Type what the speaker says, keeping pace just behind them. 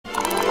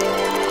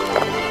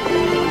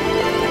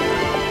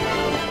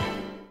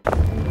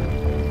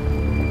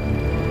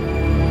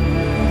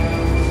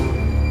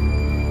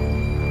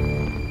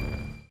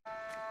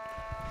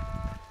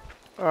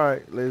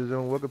Alright, ladies and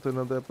gentlemen, welcome to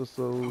another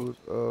episode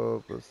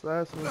of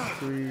Assassin's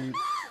Creed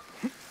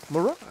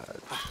Mirage.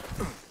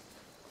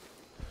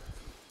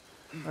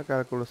 I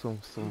gotta go to some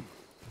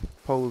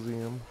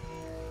symposium.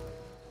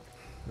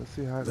 Let's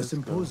see how The this goes.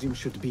 Symposium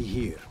should be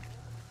here.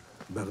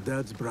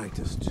 Baghdad's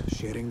brightest,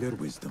 sharing their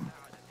wisdom.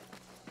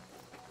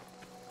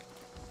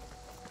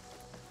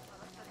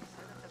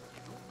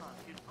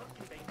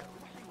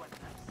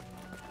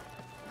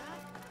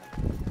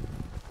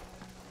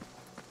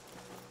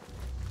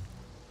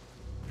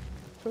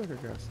 I feel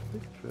like I got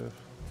stick drift.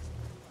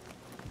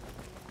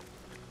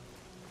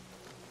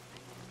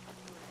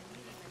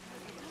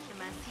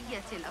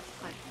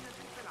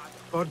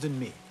 Pardon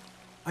me.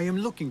 I am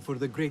looking for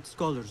the great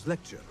scholar's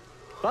lecture.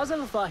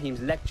 Basil Fahim's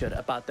lecture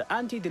about the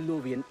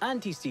antediluvian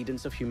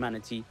antecedents of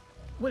humanity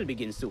will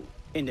begin soon.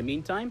 In the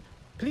meantime,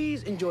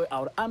 please enjoy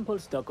our ample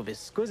stock of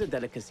exquisite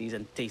delicacies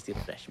and tasty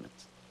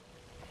refreshments.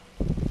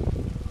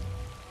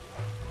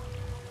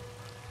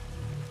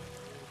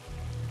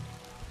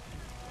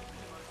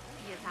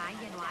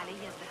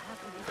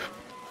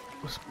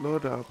 Explore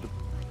the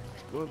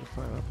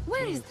find out.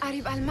 Where is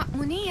Arib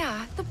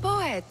al-Ma'muniyah, the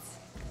poet?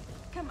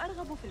 كم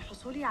أرغب في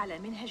الحصول على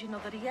منهج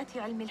نظريات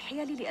علم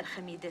الحيل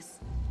لأرخميدس.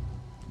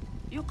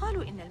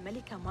 يقال إن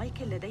الملك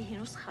مايكل لديه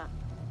نسخة.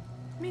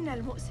 من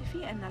المؤسف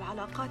أن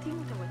العلاقات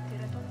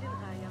متوترة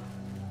للغاية.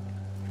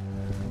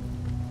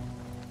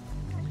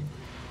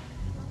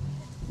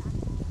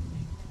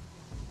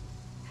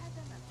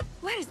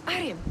 Where is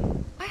Arib?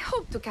 I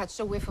hope to catch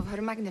a whiff of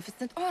her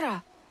magnificent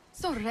aura.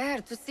 So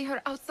rare to see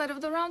her outside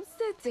of the round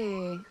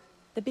city.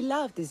 The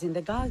beloved is in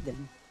the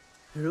garden,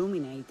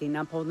 ruminating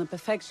upon the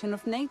perfection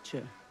of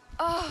nature.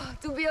 Oh,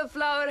 to be a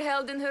flower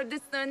held in her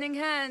discerning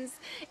hands,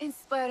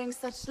 inspiring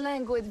such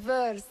languid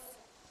verse.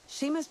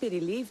 She must be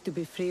relieved to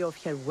be free of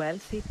her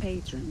wealthy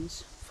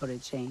patrons, for a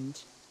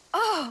change.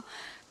 Oh,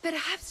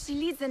 perhaps she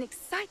leads an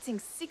exciting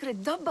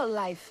secret double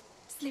life,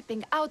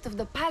 slipping out of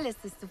the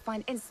palaces to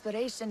find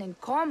inspiration in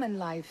common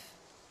life.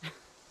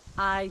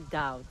 I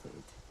doubt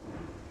it.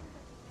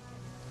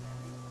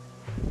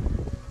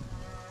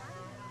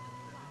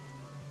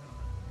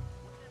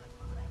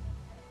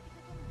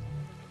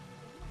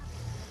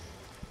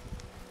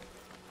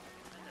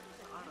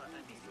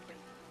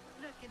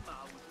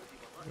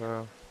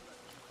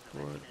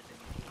 What?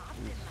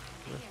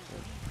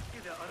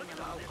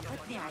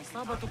 أوقفتني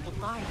عصابة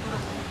قطاع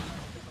الطرق.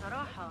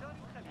 صراحة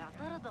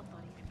اعترض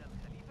الطريق.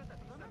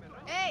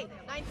 Hey,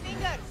 Nine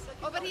Fingers,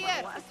 over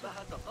here!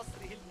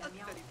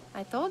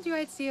 I told you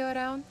I'd see you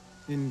around.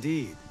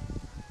 Indeed.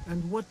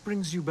 And what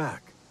brings you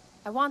back?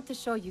 I want to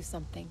show you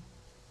something.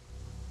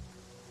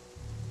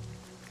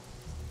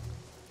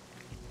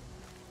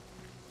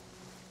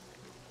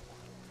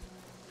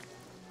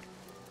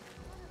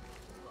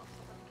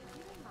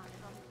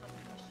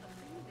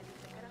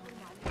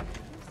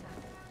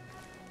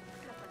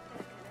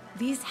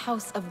 These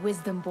House of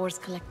Wisdom boars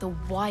collect the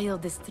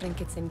wildest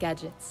trinkets and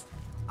gadgets.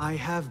 I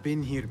have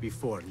been here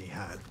before,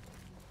 Nihal.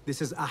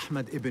 This is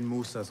Ahmed ibn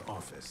Musa's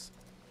office.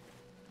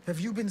 Have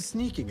you been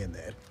sneaking in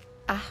there?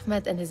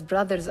 Ahmed and his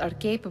brothers are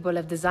capable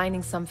of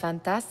designing some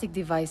fantastic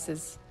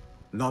devices.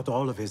 Not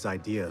all of his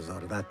ideas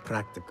are that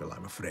practical,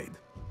 I'm afraid.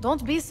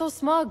 Don't be so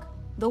smug.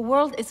 The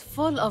world is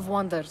full of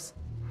wonders.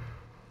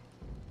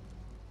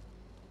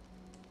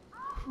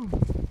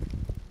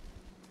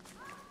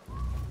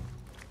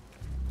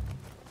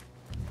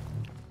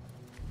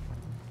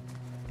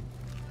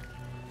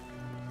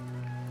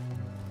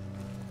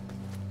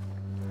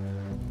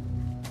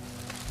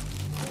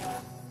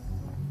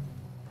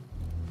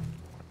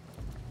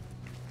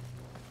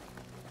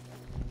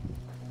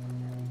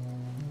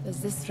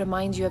 Does this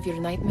remind you of your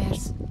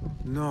nightmares?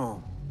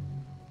 No.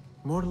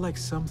 More like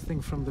something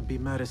from the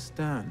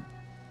Bimaristan.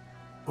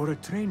 Or a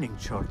training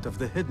chart of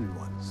the Hidden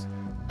Ones.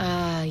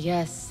 Ah,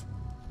 yes.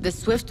 The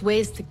swift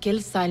ways to kill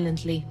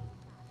silently.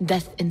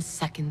 Death in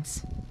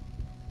seconds.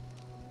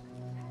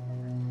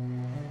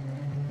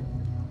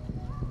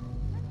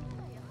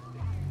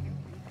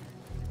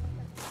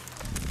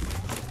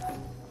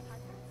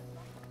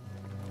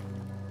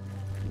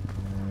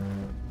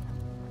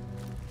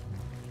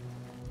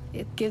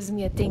 It gives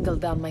me a tingle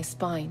down my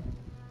spine.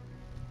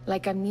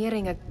 Like I'm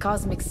nearing a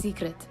cosmic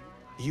secret.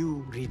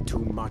 You read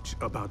too much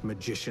about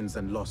magicians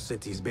and lost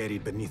cities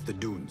buried beneath the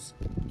dunes.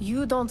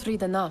 You don't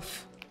read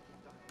enough.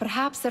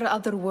 Perhaps there are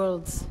other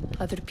worlds,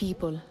 other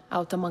people,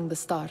 out among the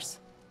stars.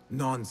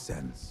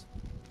 Nonsense.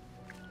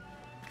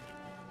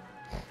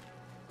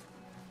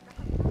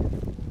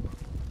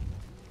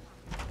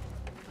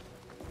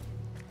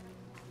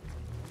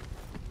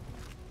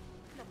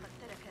 لقد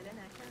ترك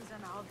لنا كنزا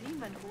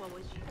عظيما هو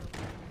وجهه.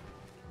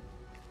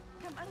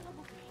 كم أرغب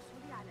في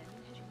الحصول على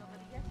منهج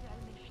نظريات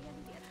علم الحيل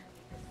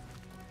لأرخميدس.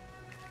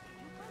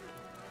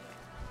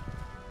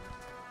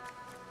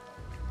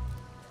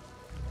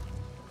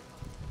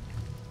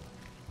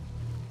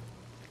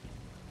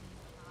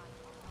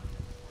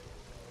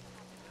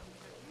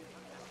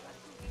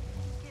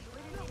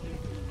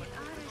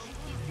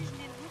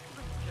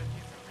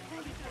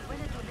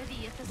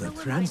 The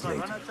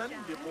translator?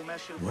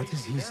 What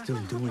is he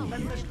still doing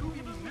here?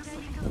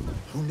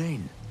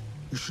 Hunain,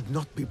 you should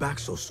not be back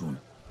so soon.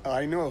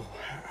 I know.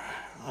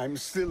 I'm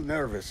still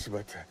nervous,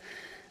 but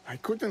I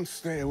couldn't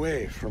stay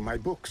away from my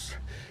books.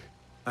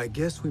 I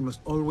guess we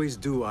must always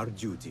do our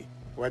duty.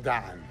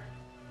 وداعا.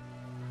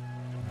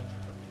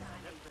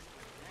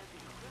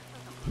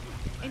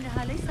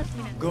 إنها ليست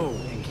من Go,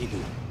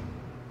 Enkidu.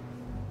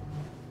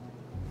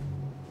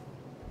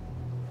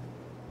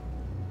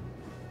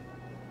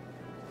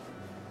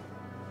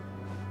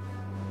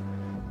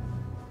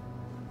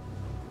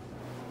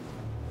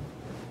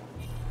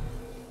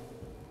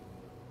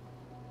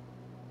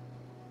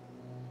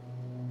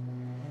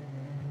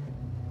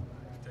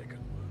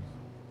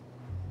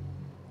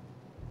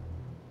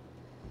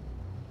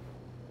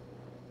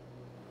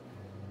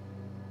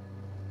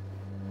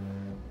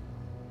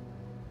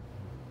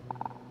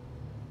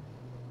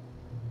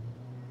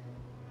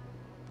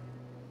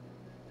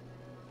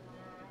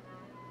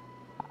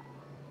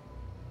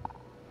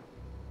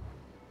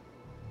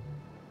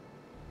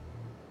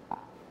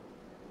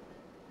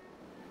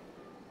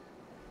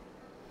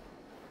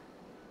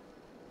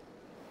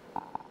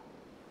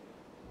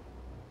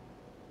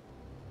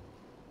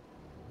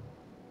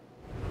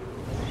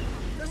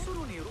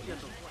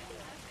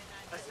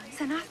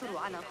 سنعثر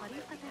على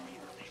طريقة.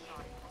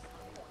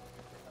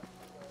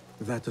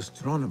 That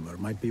astronomer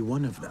might be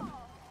one of them,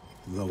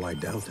 though I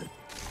doubt it.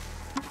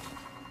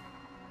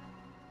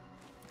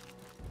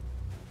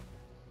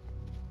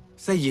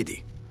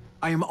 Sayyidi,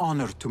 I am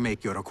honored to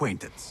make your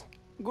acquaintance.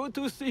 Good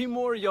to see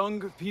more young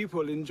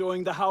people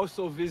enjoying the House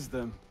of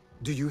Wisdom.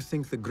 Do you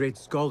think the great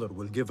scholar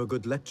will give a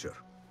good lecture?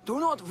 Do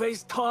not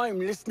waste time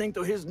listening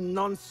to his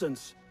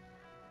nonsense.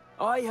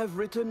 I have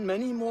written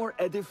many more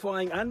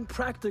edifying and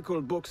practical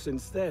books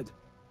instead.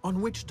 On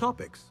which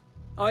topics?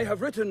 I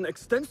have written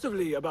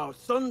extensively about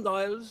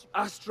sundials,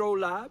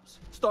 astrolabes,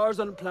 stars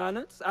and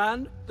planets,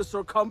 and the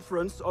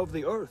circumference of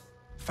the Earth.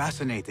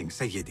 Fascinating,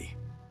 Sayyidi.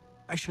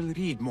 I shall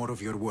read more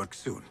of your work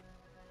soon.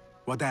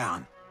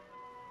 Wada'an.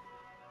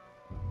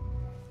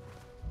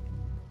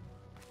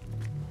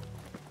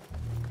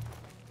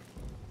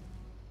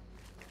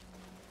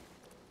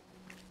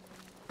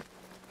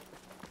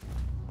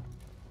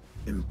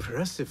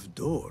 Impressive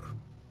door.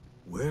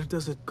 Where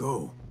does it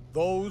go?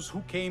 Those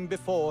who came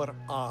before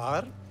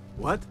are...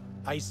 What?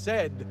 I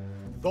said,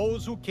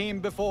 those who came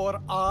before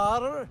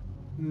are...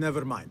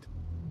 Never mind.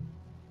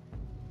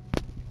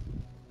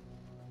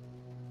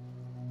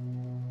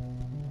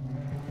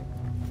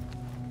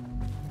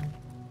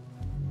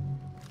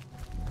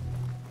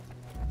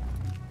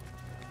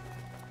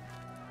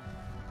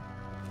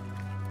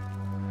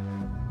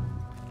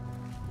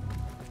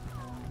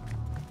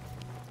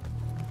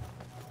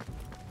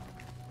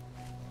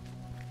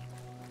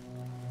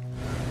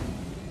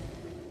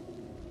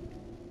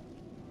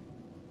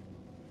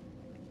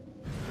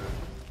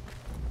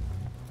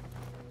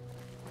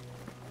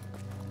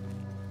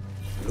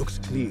 Looks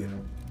clear.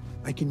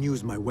 I can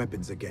use my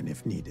weapons again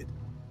if needed.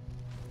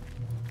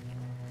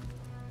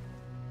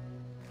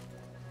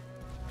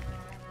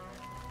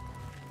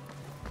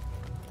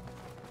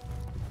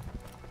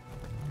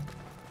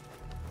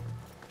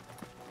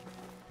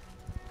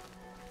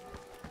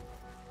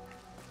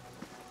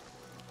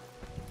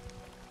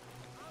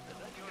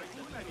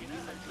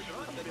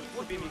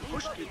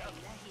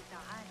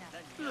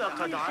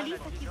 لقد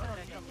علمت.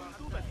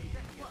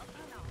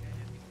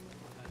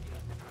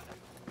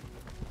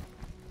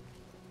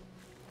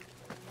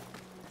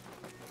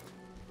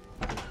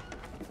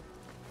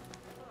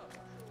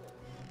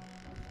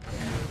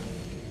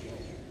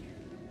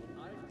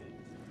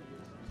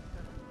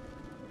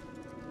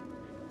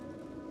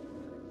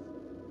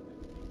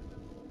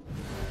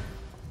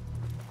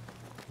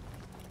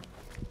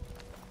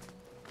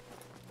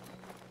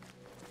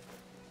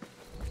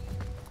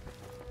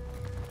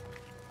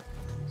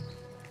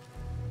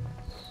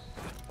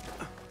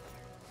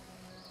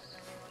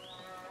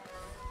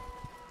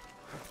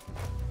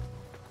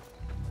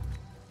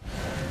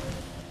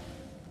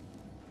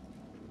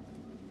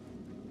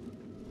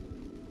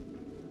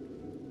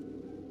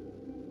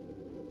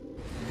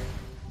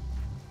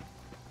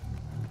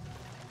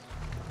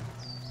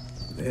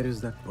 There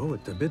is that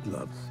poet Abid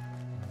loves,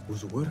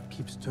 whose work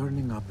keeps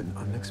turning up in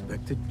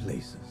unexpected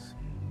places.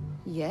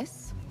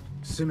 Yes?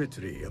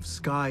 Symmetry of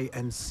sky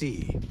and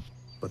sea,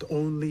 but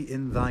only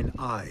in thine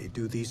eye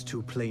do these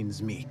two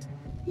planes meet.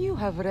 You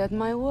have read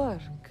my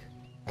work.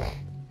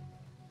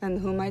 And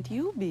who might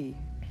you be?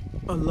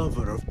 A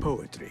lover of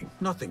poetry,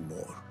 nothing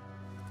more.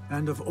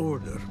 And of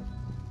order.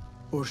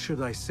 Or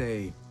should I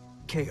say,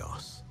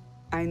 chaos.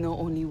 I know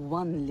only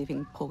one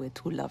living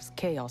poet who loves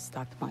chaos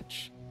that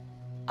much.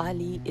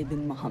 Ali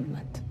ibn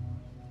Muhammad.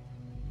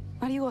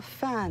 Are you a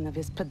fan of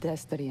his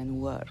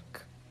pedestrian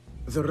work?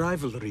 The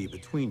rivalry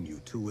between you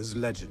two is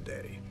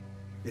legendary.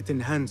 It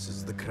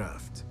enhances the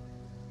craft.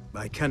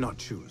 I cannot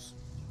choose.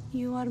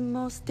 You are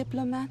most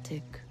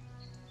diplomatic.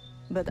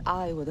 But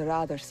I would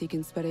rather seek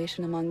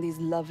inspiration among these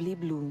lovely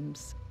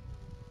blooms.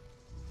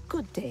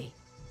 Good day.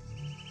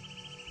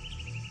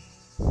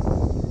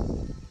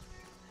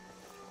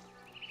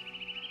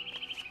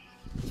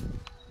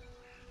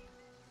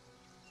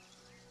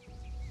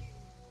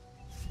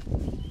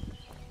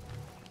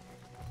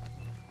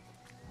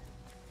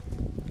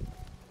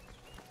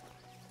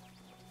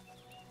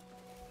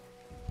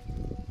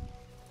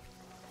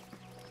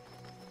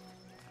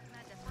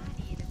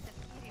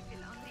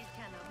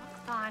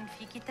 موضوعا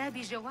في كتاب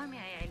جوامع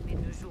علم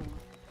النجوم.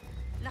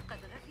 لقد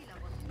غفل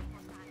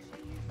بطريقس عن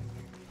شيء.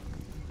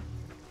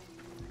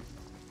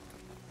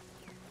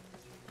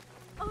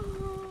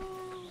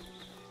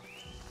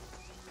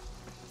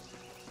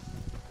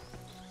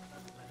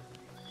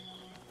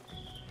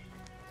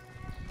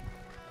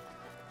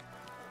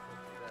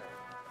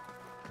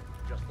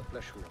 Just the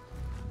flesh wound.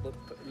 But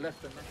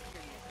left and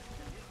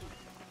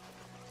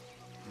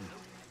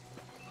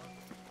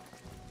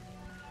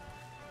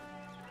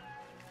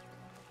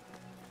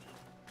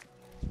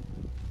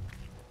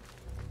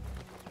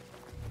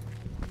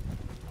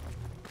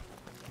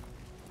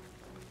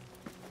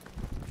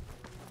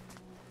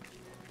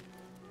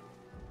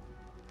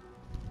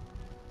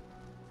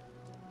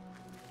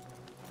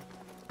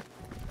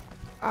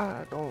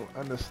I don't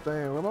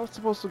understand. Where am I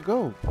supposed to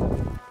go?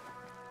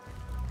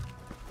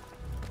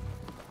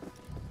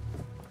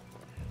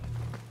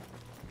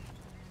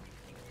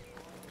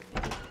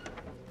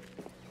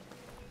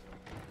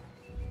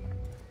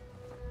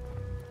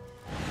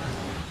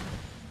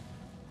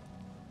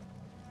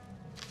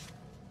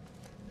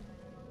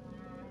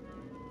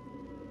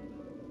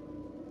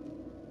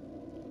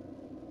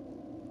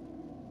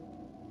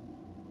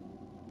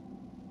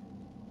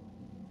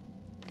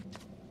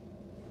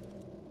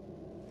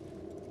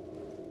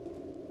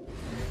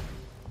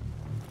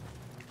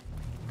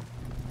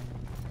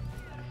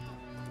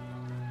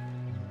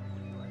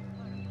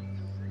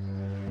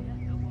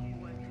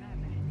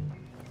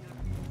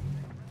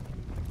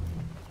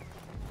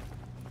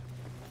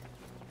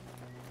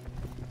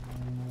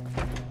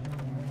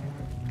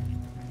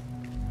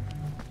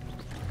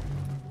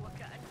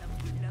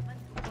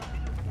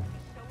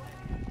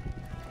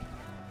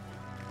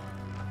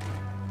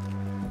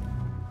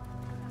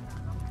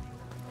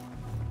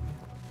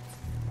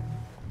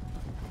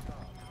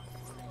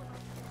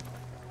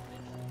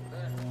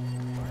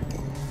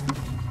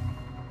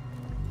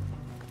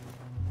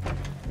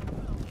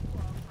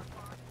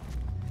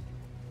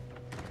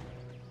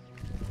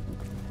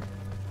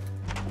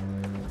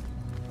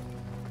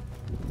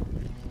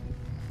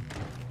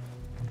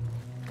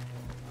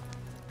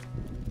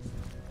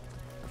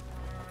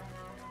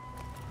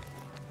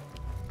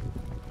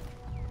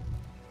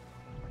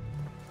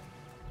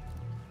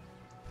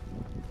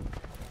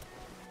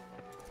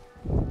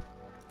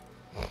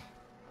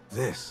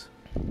 This.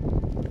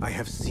 I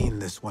have seen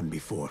this one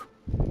before.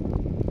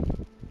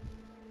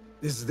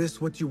 Is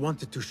this what you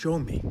wanted to show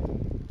me?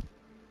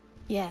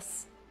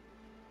 Yes.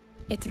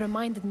 It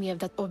reminded me of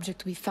that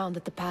object we found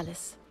at the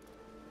palace.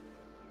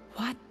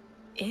 What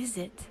is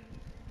it?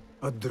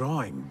 A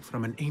drawing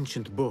from an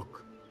ancient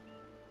book.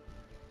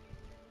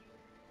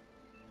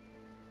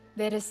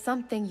 There is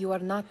something you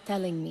are not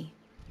telling me.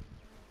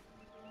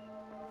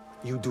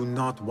 You do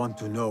not want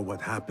to know what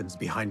happens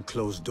behind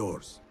closed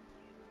doors.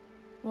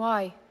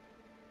 Why?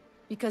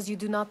 Because you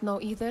do not know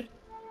either?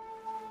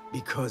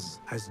 Because,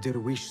 as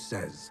Derwish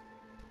says,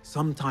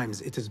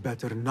 sometimes it is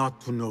better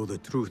not to know the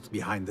truth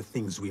behind the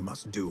things we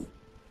must do.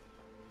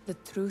 The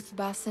truth,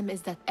 Basim,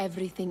 is that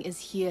everything is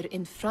here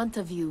in front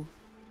of you.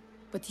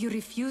 But you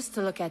refuse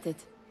to look at it.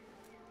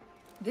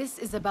 This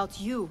is about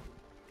you.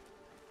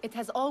 It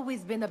has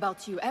always been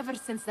about you, ever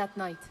since that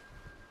night.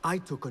 I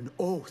took an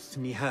oath,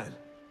 Nihal,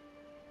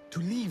 to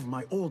leave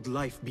my old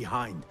life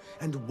behind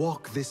and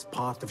walk this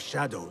path of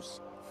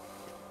shadows.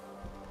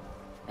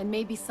 And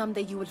maybe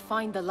someday you will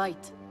find the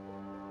light.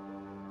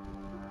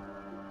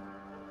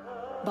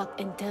 But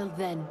until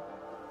then,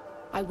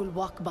 I will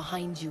walk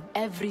behind you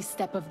every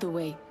step of the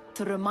way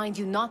to remind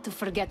you not to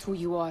forget who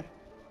you are.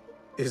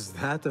 Is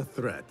that a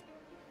threat?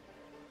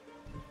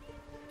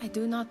 I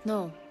do not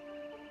know.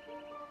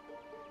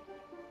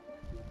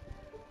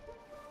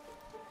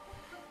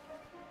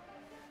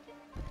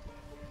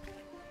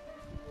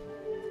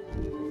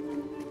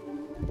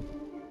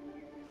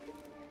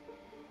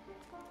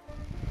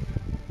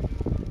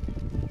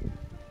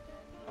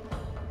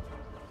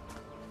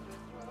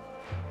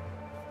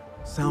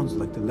 Sounds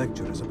like the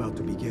lecture is about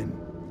to begin.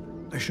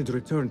 I should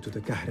return to the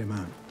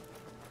Kahraman.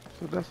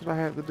 So that's what I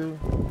had to do.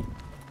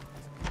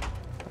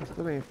 I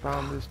still ain't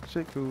found this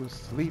chick who was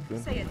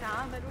sleeping.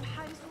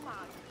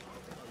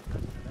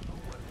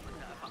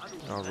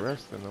 Or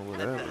resting or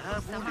whatever.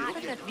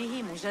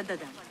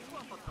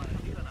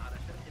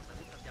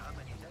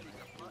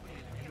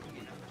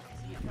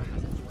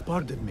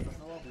 Pardon me.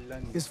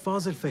 Is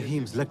Fazil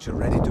Fahim's lecture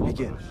ready to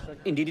begin?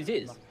 Indeed it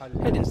is.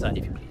 Head inside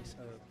if you please.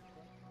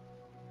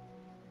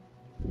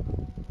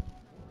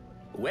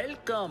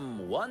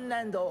 Welcome, one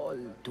and all,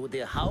 to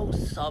the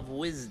House of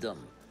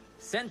Wisdom,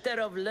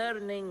 center of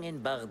learning in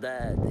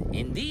Baghdad,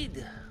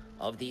 indeed,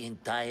 of the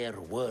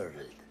entire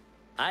world.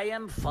 I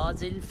am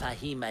Fazil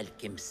Fahim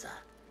al-Kimsa,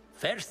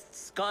 first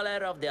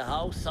scholar of the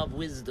House of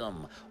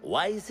Wisdom,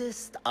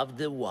 wisest of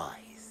the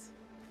wise.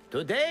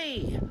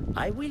 Today,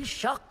 I will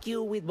shock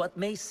you with what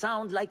may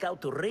sound like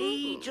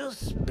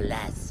outrageous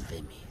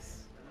blasphemies.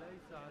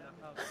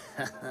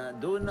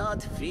 Do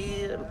not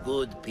fear,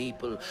 good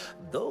people.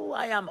 Though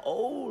I am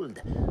old,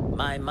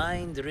 my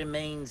mind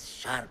remains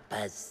sharp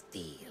as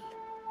steel.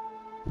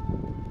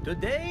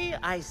 Today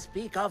I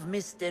speak of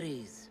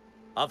mysteries,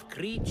 of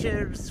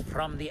creatures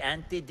from the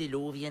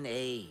antediluvian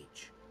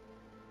age.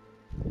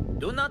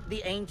 Do not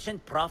the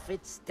ancient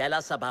prophets tell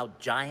us about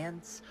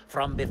giants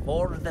from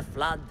before the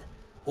flood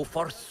who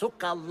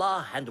forsook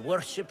Allah and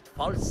worshipped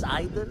false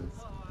idols?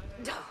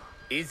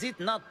 Is it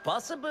not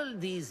possible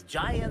these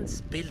giants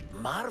built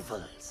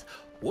marvels,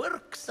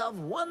 works of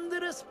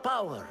wondrous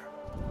power,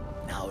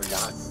 now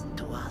lost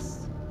to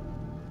us?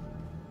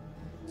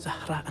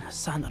 Zahra and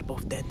Hassan are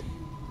both dead,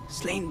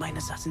 slain by an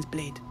assassin's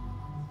blade.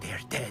 They're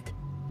dead.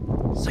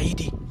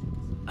 Sayyidi,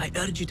 I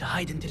urge you to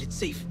hide until it's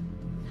safe.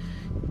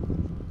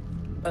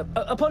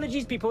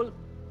 Apologies, people,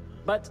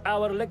 but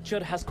our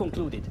lecture has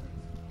concluded.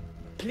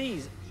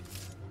 Please,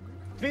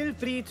 feel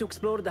free to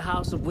explore the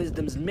House of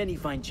Wisdom's many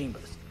fine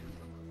chambers.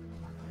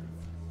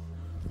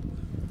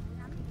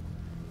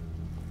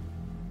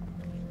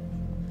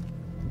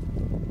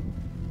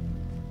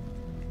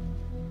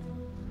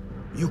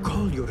 You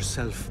call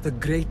yourself the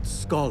great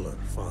scholar,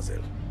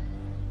 Fazil.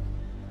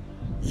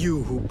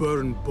 You who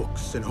burn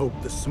books and hope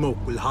the smoke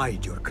will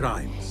hide your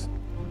crimes.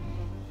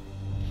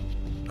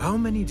 How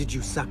many did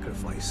you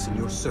sacrifice in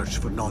your search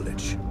for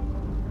knowledge?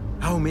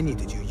 How many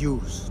did you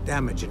use,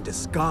 damage, and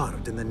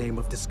discard in the name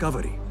of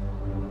discovery?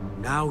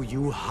 Now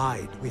you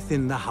hide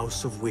within the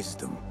House of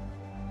Wisdom.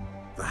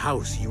 The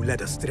house you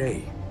led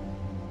astray.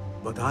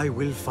 But I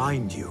will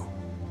find you.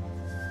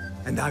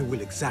 And I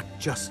will exact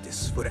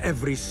justice for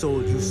every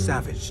soul you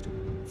savaged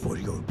for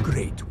your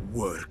great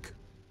work.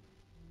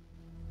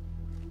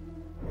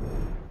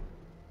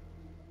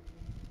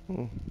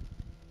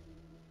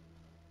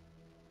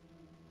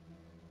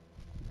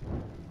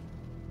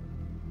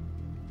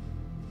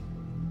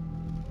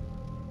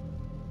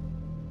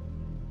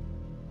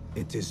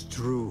 It is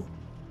true.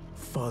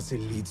 Fazil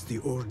leads the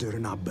Order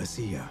in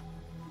Abbasiyah.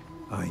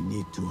 I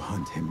need to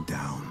hunt him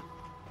down.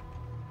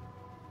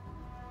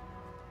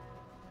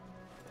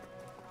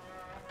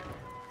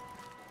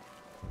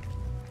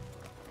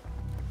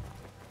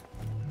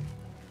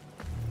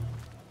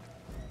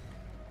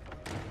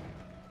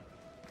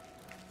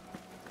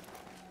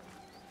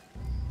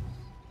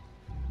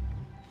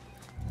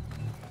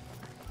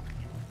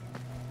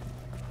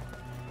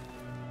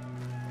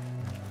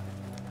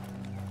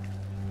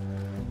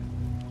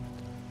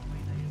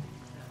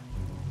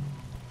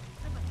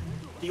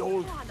 The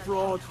old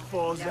fraud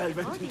Fazil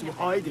went into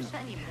hiding.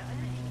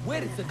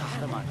 Where is the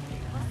Kahraman?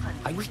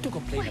 I wish to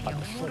complain about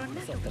the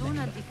shortness of the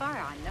lecture.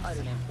 I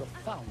remain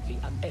profoundly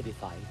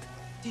unedified.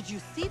 Did you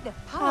see the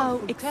How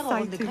powerful terror on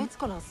the exciting. great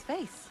scholar's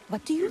face?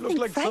 What do you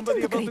think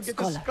frightened the great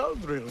scholar?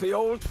 The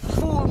old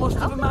fool must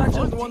have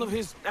imagined one of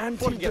his Forget I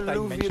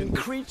antediluvian mentioned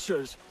this.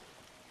 creatures.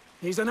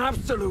 He's an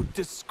absolute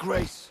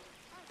disgrace.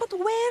 But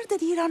where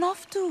did he run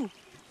off to?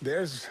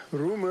 There's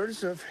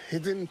rumors of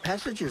hidden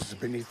passages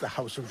beneath the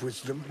House of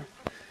Wisdom.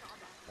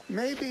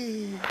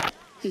 Maybe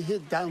he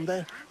hid down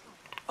there.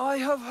 I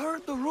have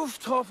heard the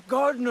rooftop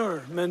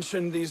gardener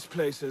mention these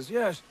places,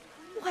 yes.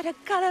 What a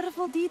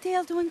colorful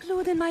detail to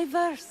include in my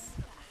verse.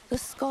 The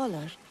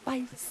scholar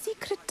by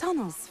secret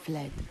tunnels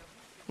fled,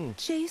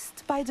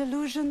 chased by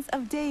delusions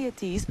of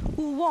deities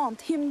who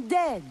want him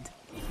dead.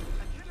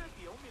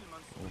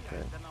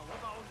 Okay.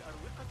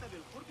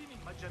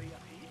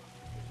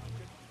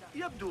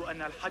 يبدو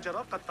أن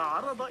الحجر قد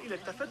تعرض إلى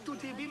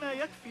التفتت بما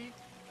يكفي.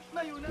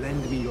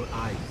 Lend me your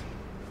eyes.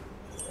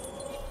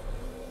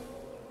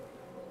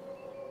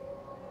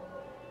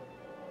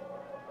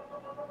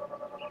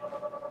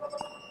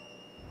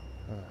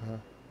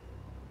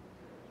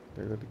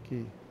 There go the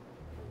key.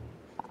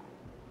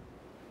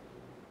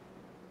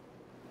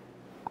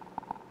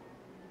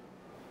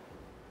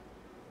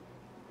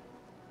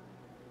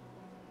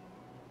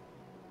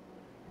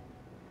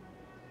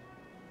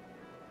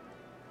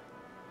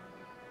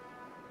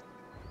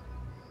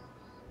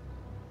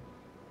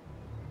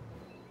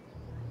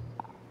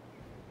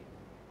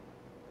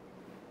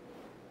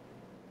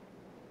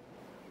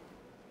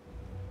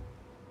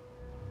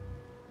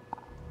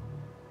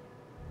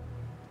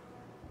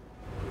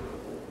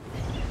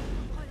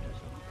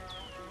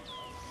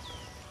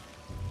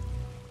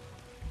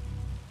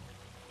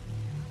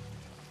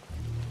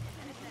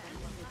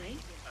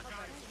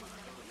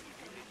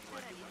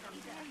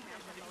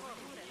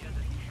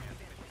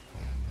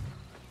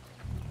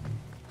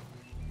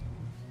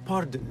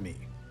 Pardon me,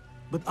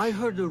 but I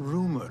heard a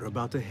rumor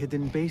about a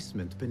hidden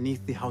basement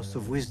beneath the House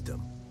of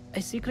Wisdom.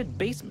 A secret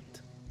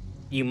basement?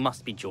 You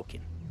must be joking.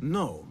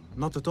 No,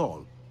 not at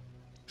all.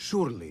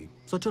 Surely,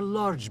 such a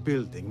large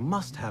building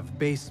must have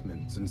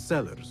basements and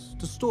cellars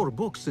to store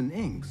books and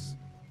inks.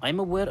 I'm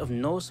aware of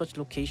no such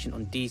location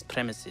on these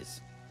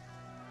premises.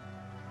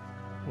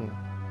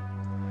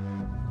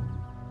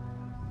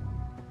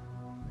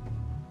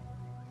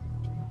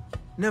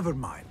 Never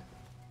mind.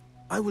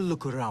 I will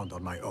look around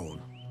on my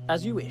own.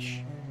 As you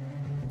wish.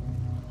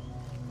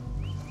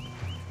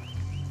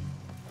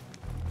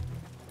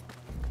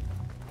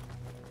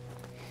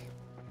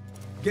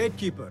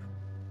 Gatekeeper,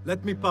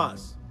 let me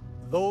pass.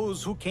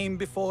 Those who came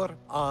before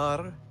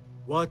are...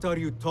 What are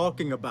you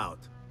talking about?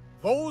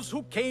 Those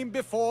who came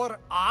before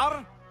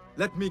are...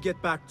 Let me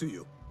get back to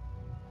you.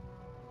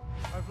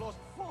 I've lost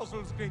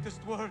Fossil's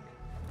greatest work.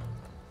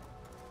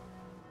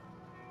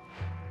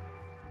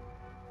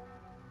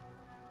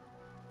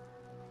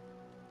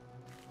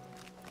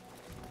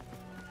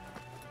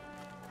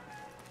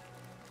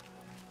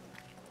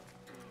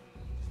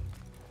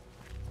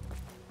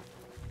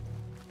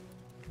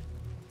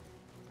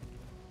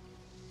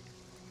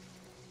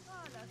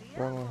 I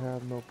don't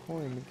have no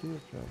coin to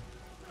give them.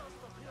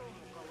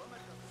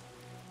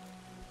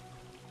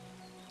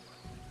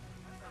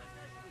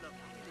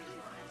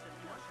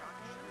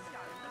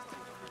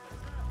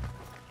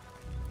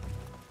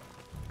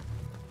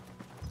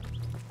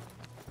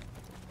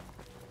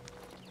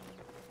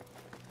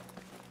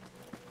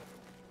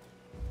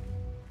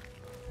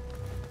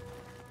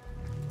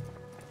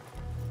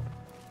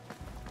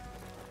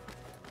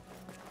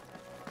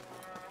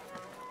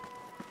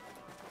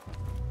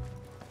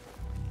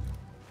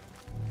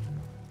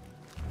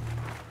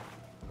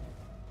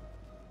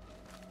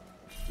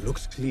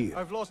 Looks clear.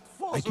 I've lost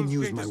I can Fossil's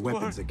use my greatest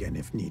weapons work. again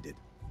if needed.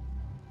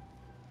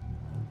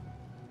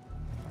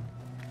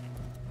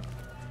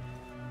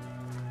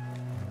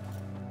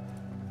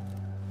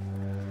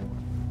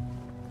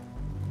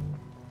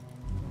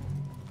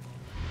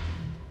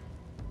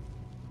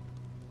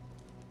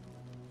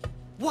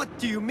 What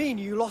do you mean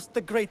you lost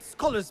the great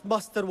scholar's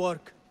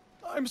masterwork?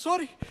 I'm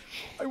sorry.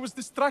 I was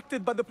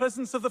distracted by the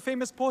presence of the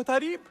famous poet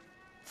Arib.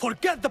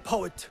 Forget the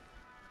poet!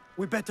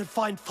 We better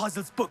find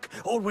Fazil's book,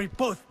 or we're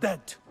both dead.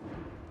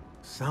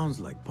 Sounds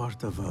like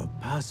part of a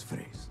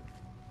passphrase.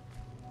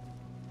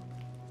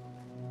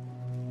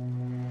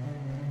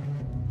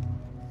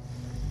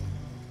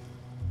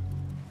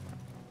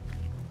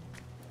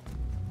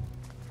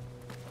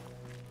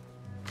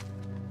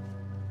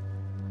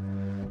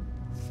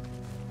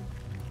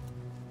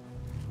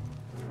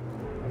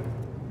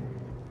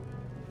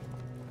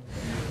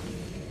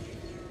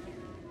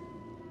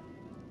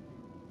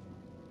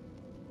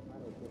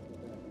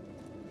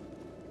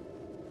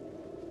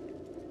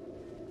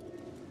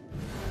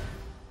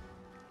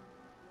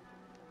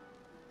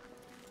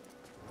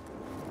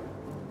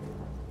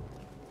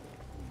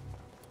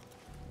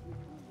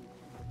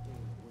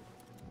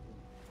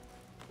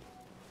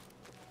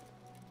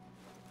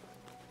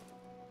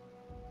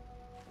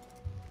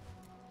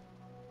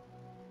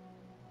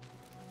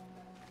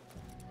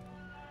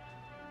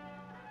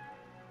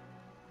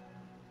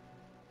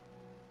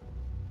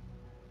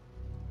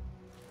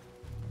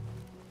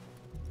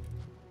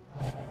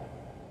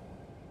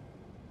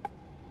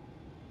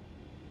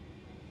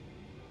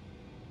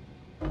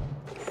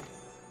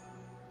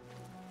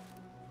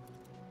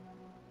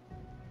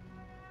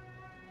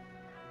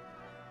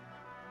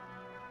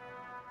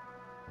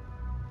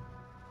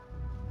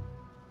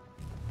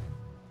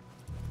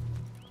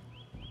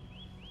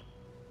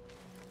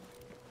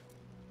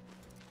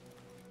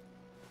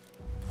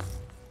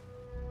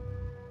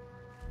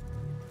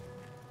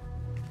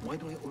 Why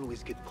do I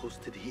always get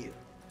posted here?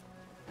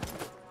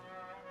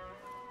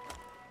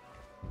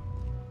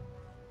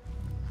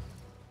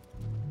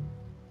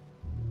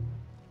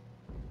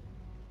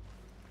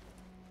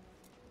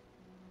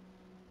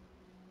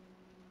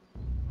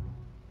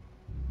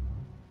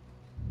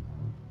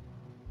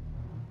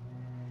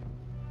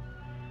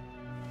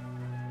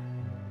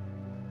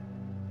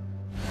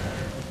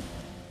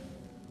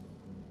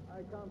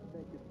 I can't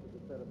make it to the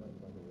ceremony,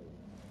 by the way.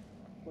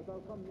 But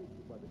I'll come meet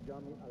you by the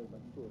Jami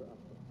al-Mansur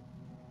after.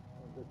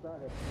 The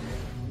Sahib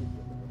knows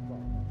the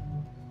spot.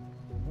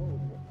 He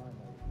knows what time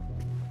I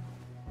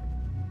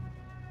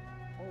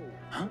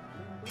was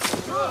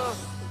Huh?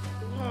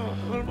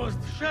 Almost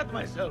shot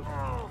myself.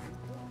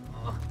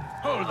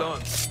 Hold on.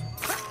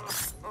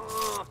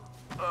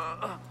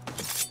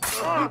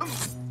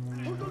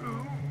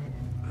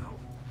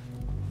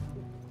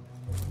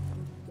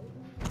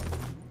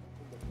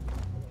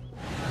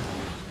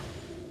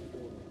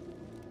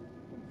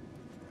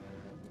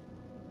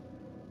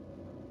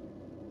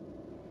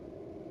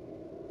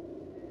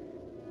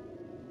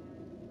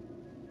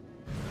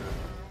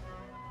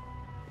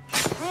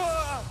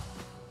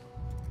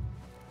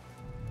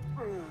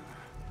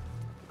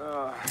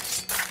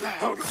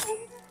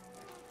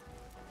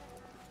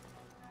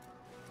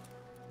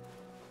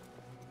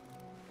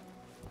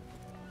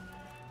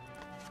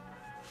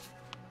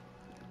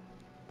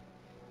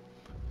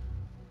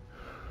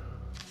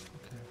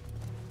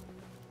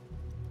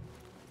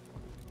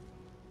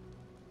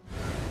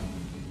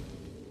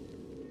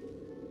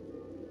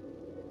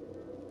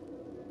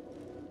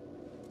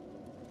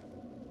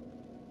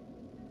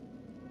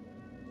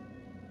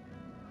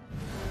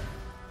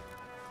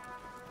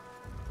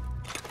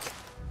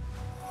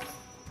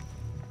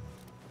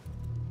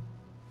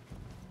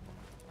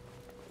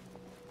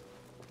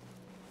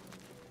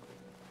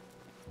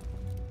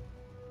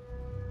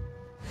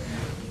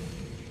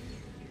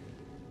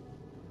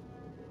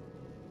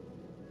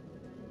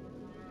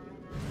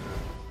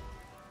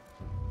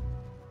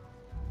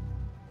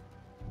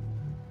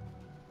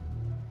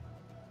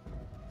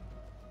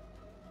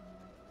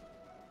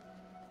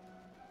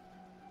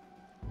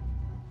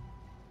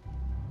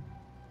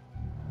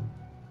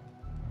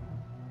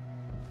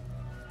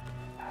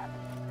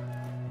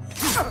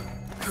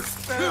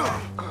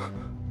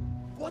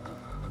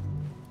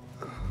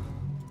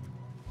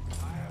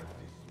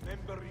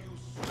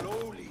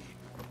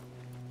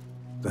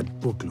 That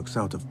book looks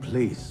out of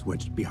place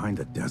wedged behind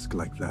a desk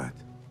like that.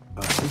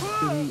 A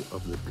history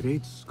of the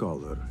great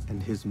scholar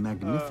and his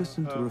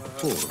magnificent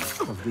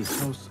reform of the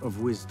House of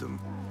Wisdom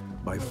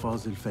by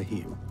Fazil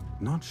Fahim.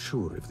 Not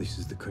sure if this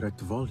is the correct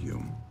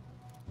volume.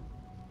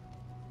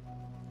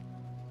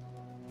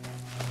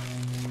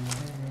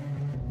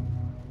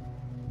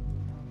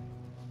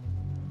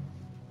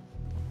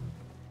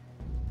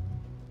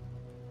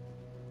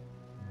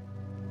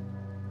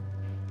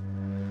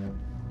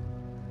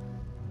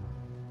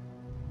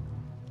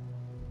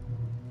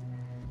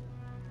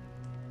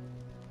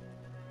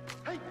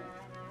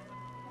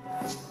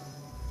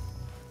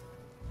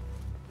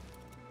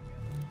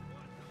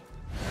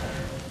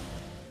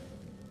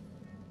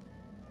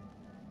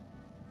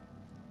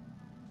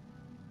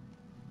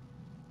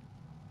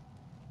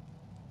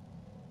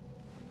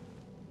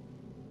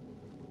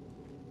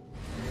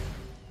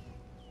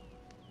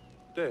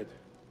 Dead.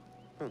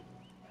 Huh.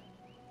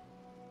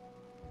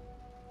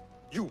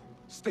 You,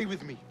 stay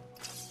with me.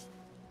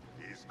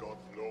 He's got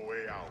no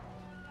way out.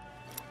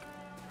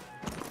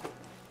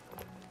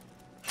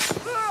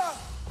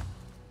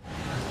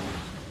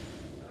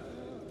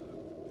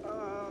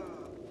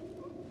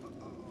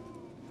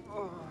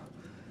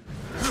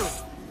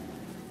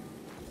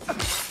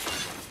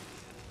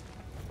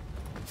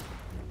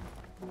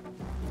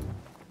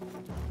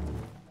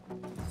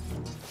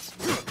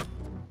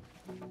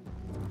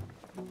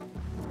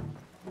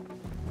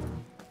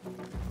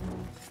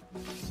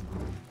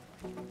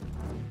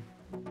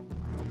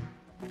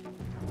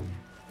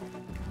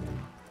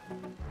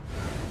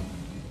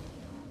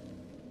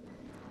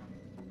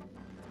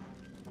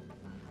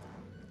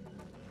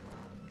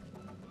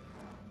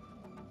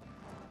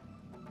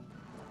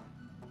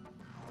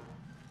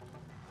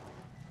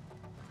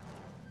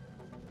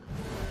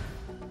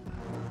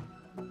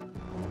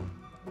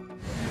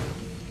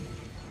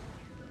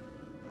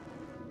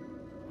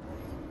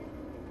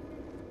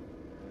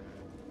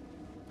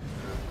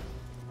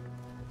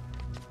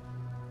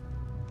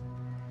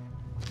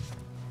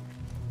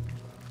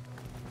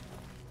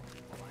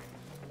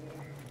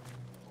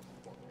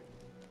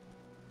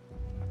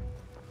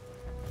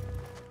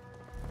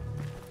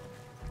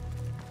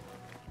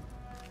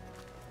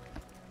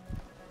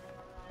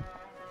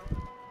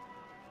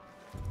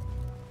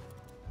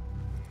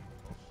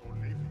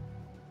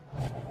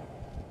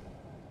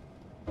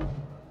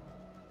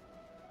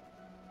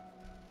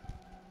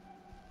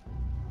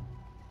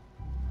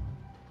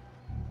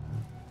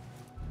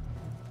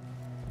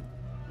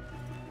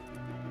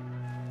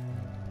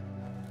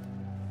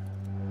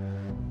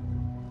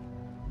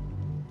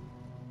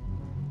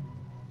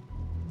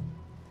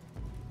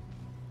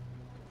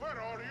 Where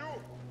are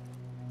you?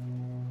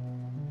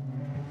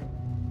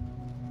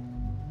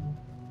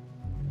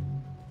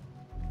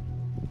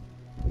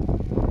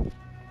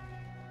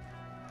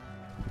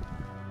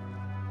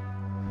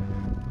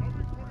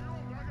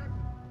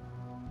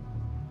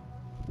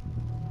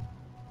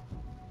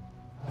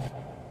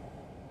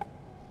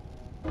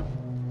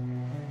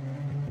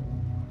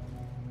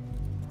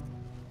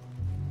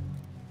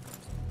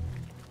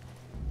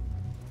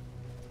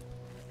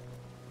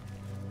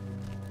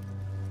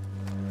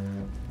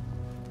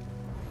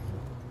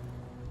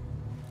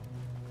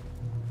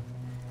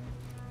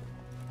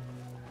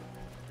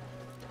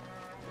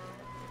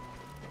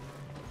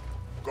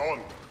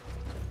 Gone.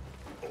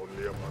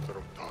 Only a matter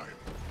of time.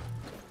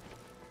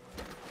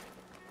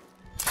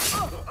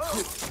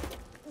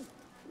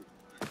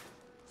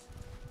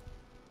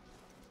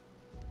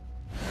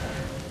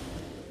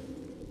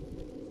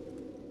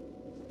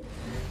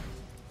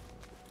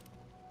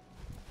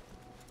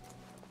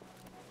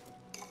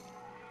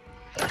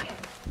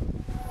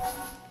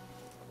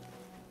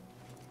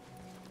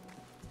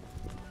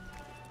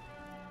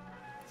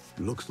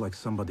 Looks like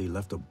somebody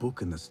left a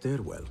book in the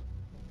stairwell.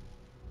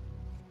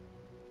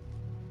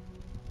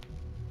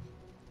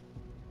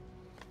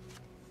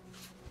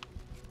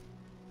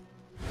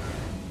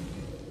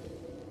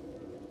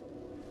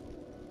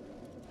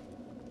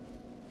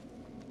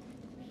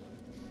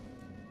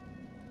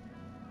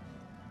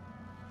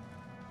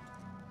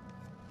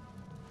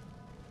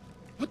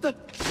 What the?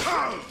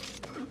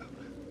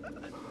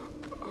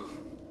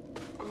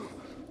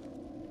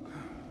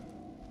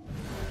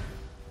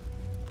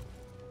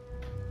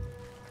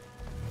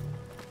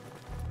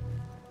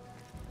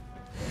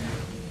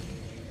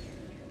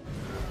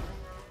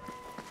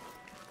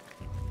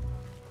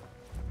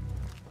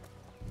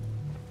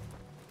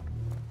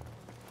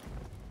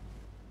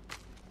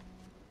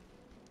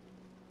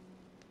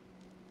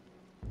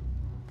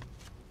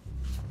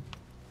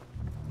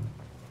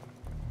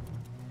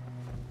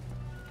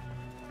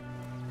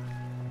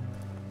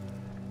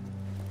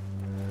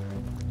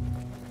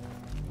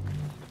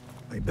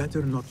 I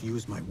better not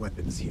use my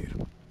weapons here.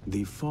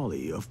 The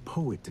Folly of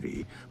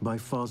Poetry by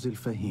Fazil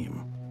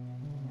Fahim.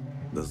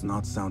 Does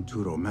not sound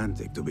too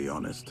romantic, to be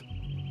honest.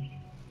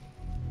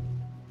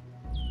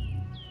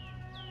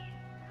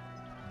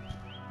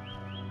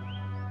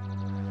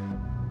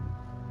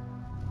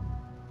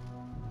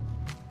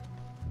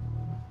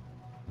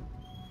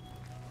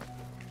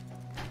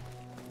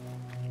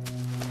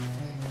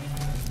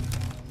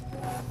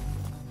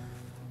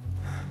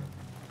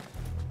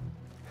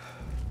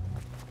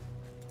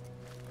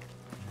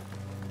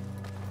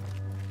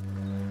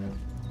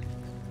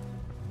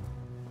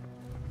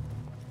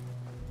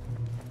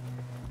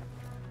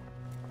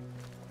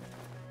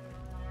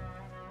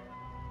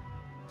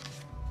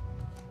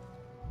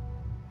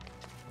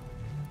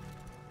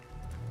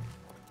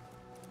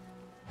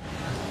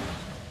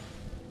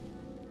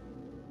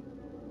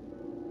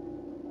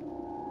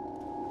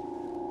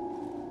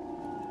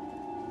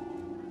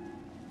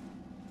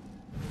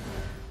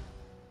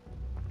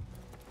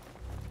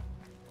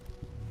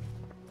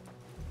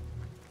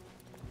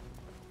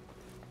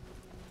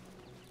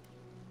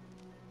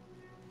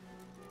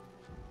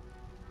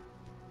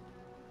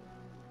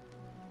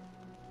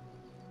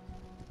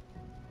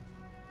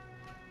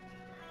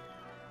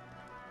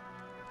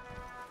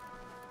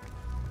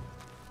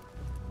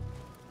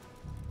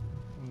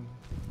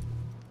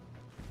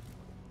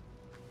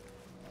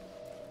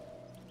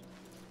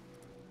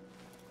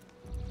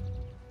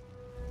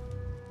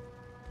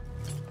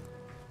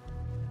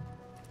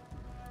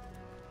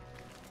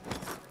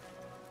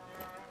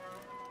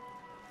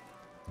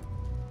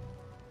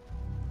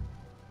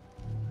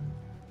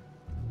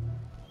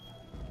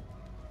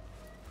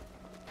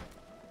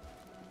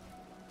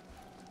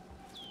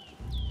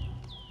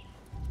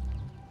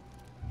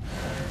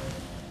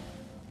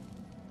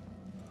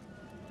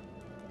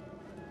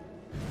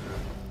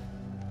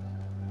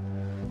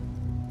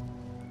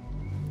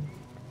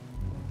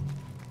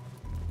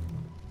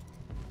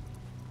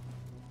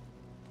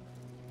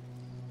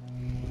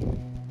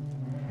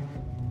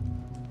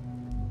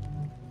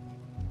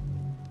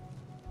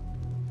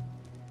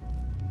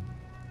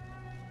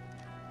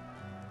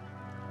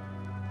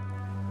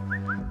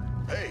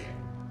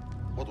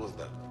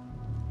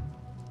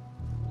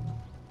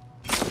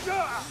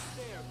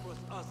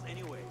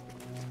 anyway.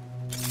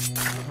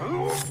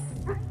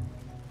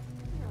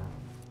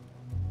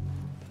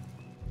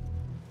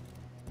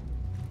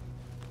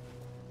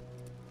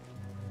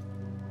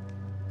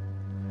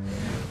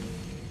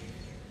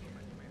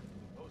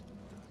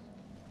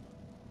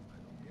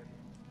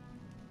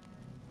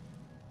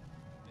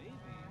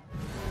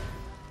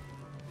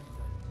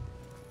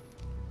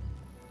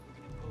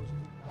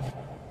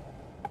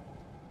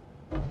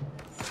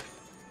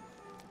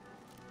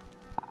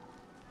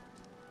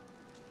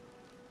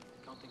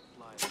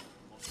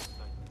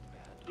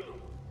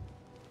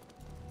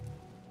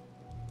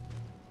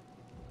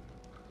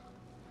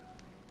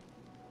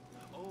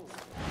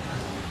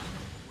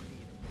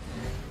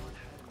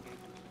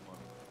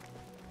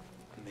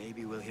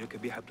 Maybe we'll hear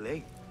Kabiha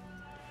play.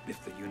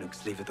 If the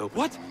eunuchs leave it open.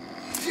 What?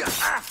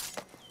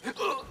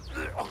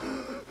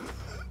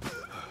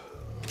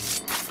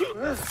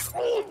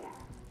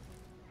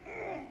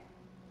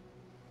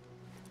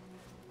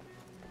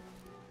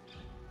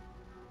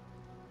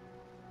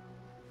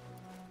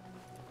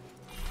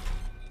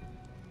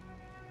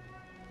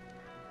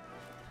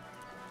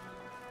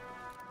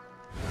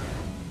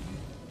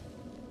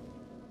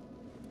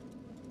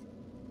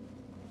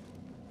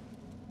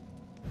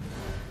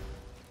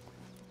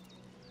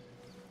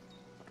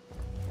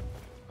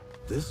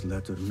 This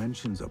letter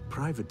mentions a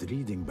private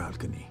reading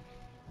balcony.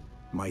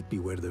 Might be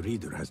where the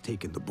reader has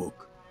taken the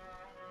book.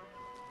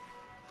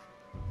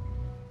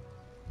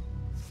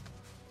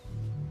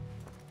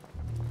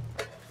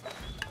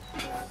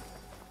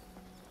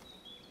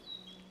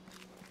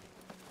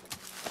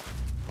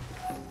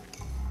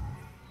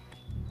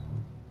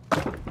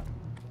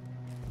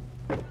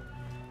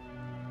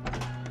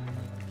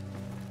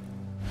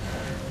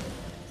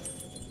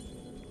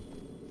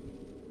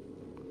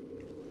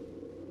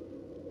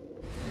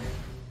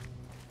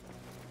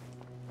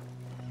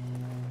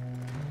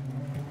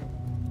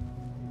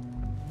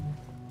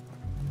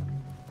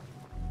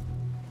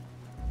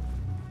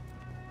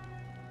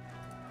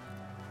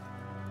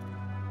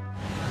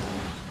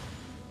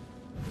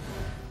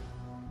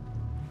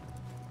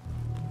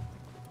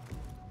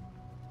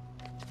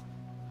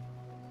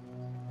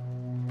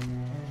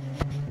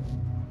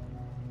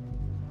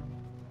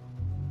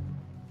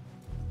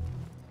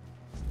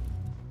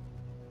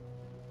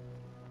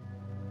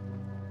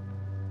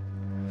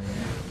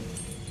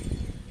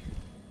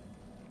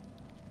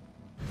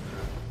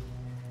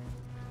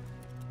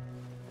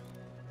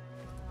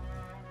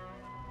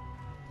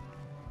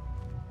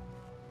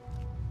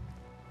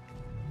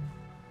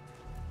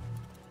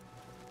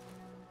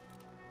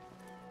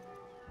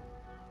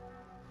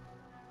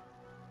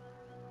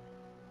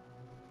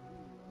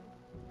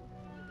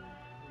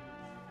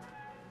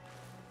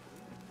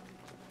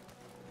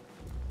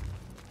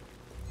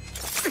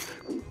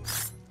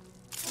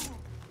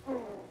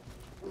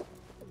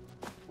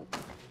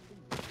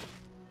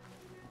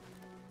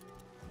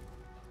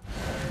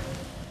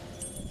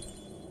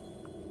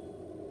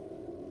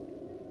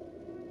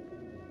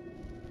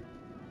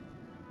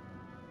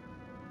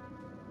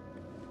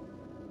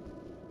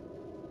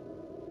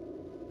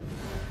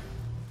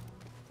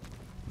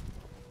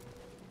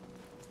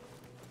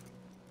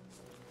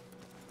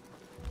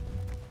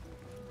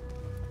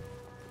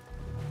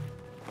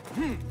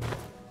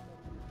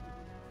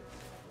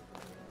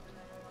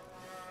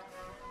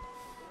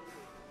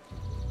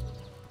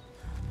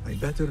 I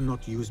better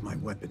not use my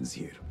weapons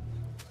here.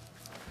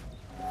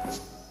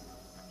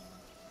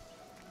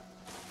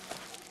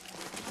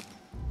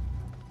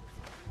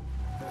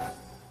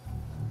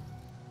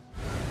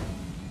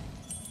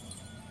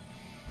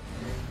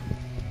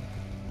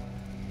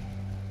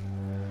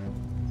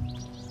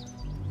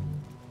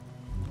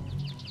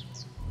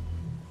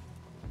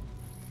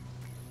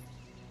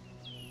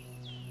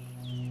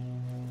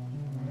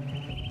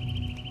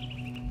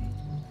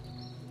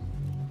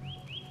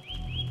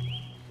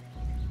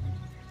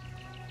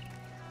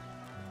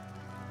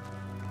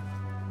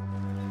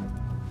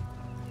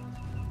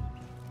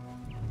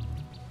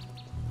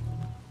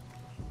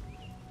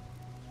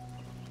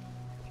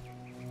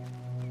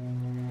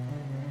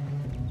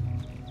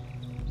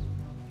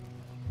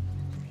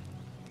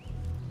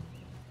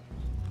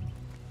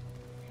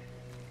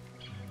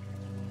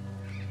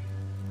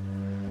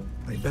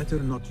 I better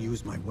not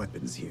use my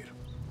weapons here.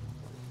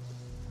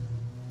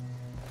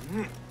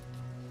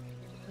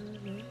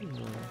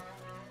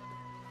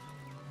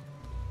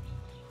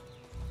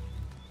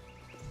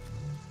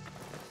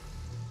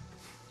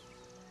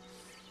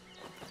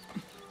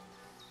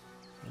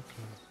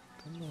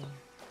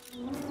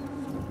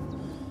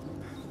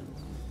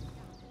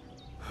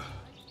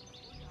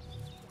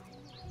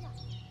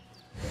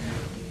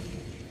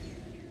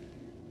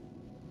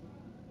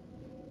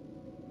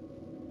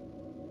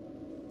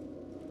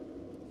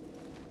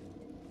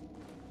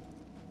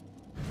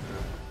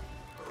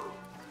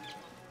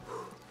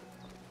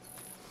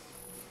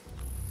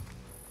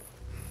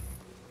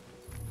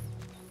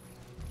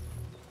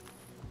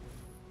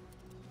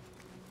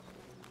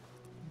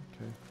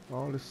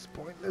 All this is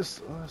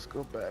pointless. Let's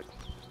go back.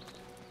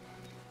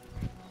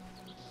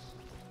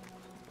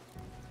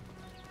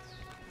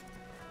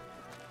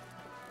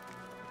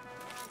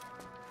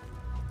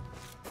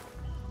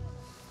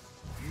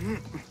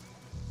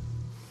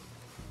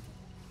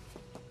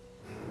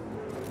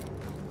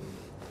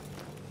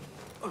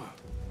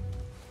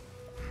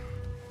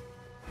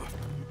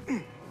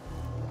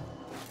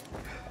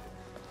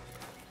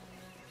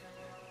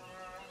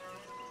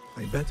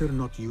 I better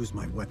not use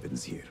my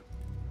weapons here.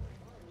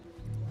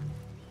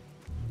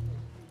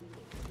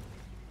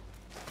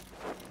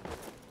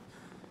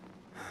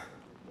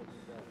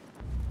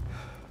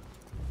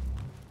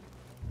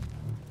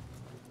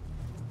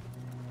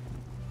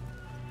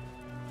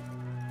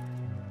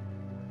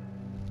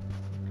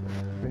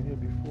 Been here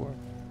before.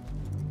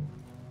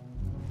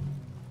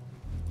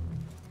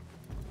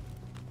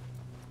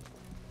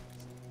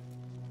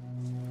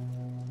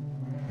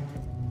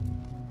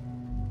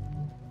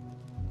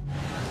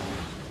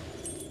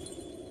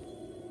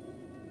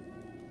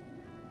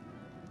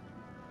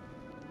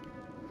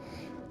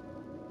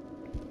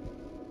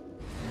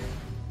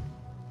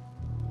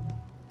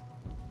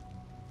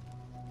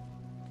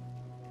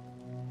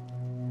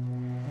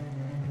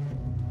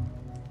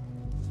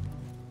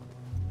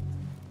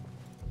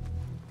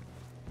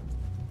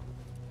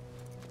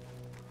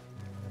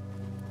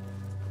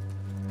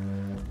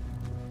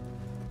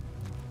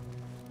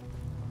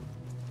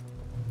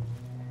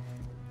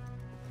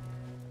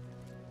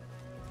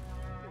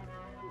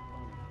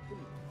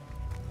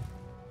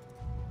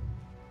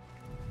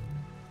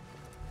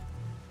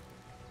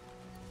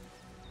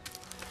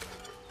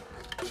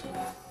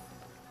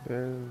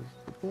 There's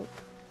the book.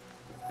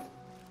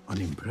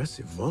 An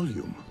impressive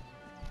volume.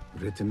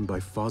 Written by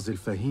Fazil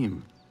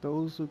Fahim.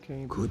 Those who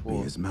came Could be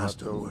before his are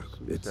masterwork.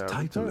 those who Its shall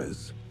title return.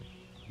 is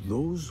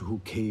Those Who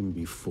Came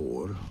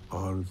Before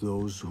Are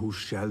Those Who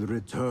Shall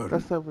Return.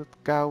 That's what the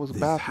guy was This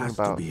babbling has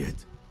about. to be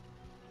it.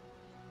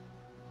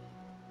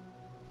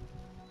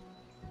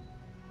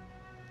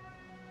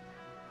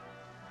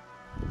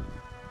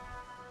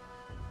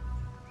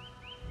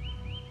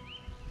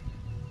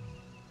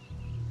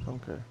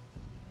 Okay.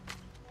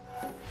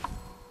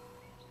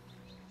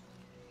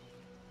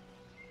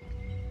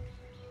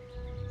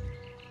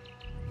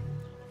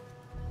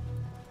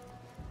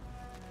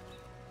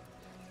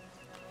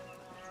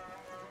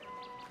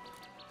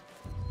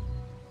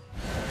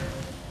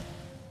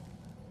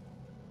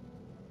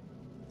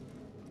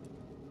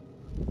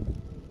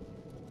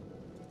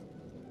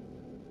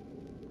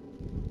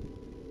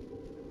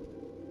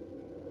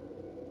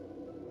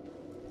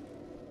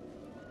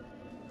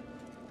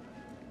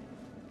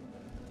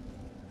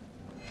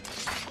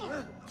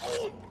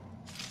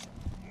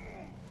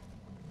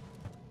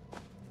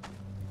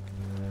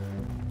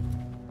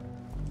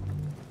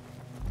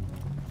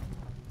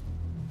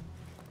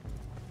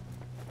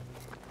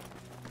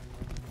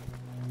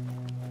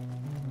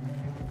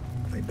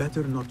 I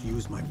better not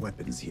use my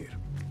weapons here.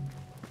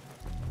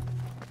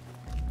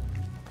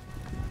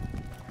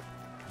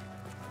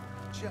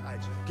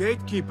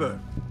 Gatekeeper,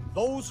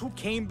 those who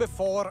came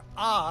before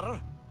are...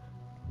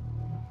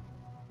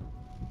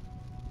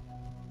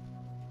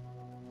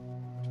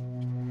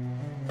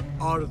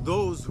 Are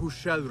those who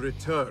shall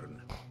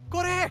return.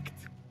 Correct!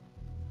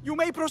 You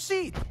may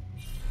proceed.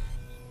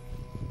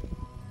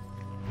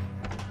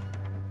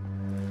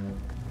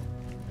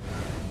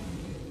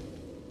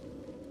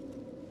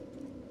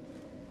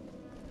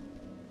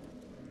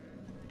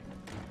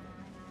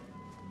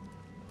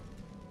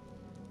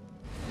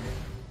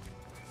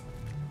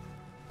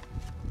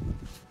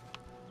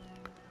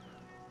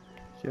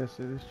 Yes,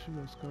 it is true.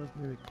 Scholars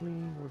need a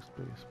clean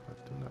workspace,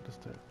 but do not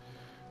disturb.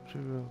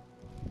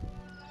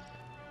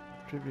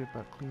 Trivia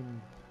about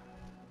cleaning,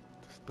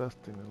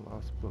 dusting, and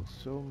lost books.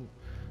 Show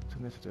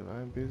initiative.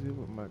 I am busy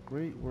with my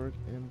great work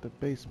in the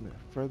basement.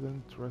 Further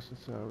interruptions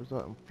shall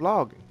result in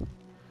flogging.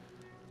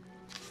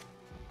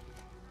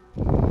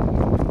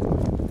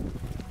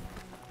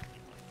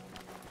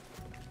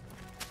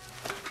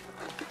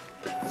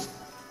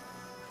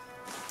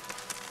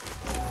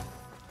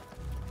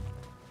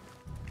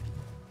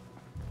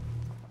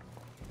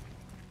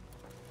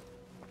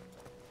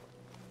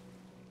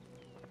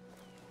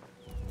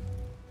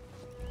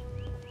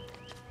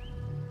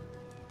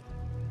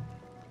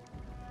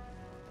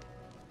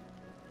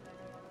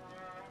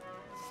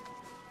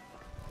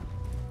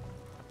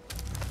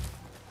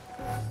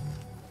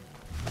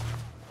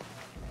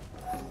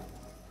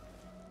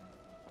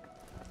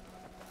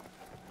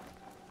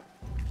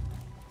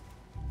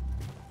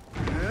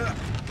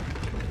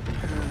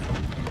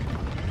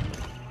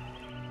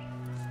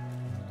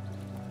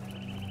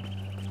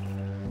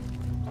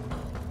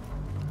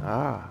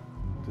 Ah,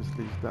 this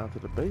leads down to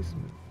the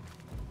basement.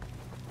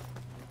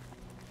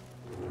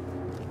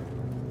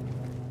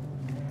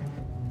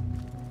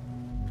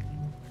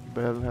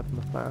 Better than having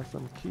to find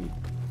some key.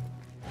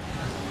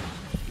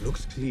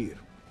 Looks clear.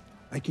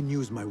 I can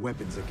use my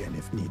weapons again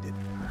if needed.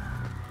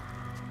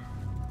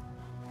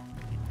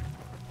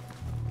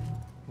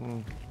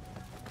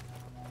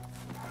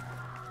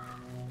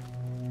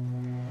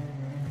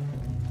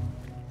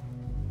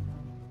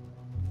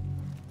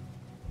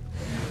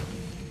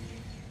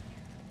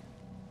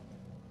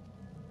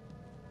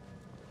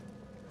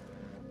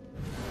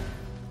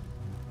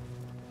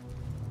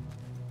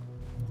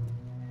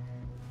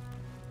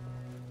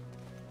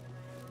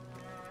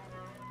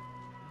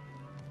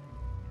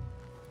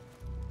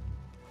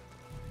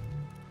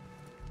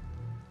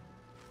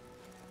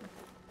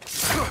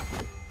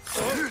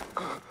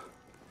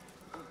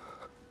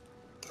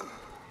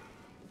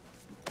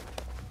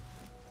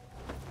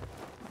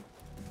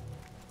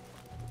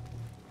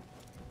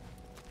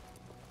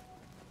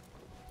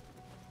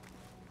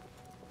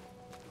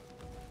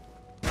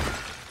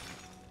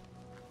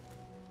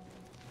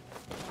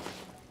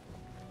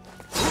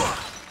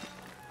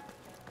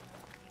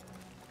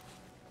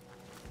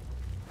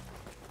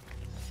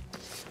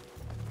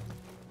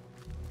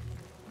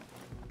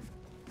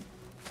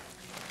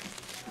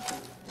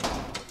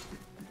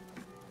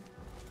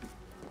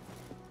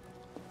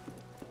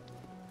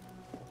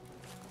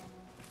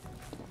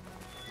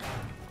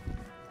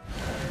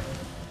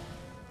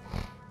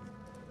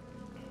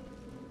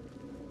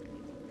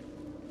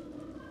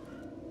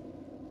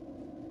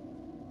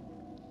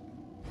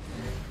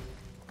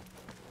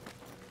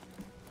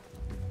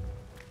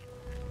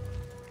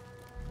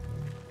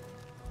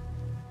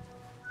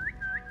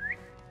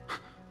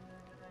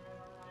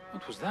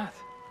 What was that?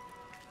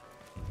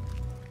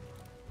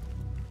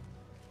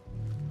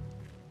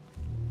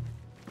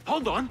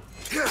 Hold on!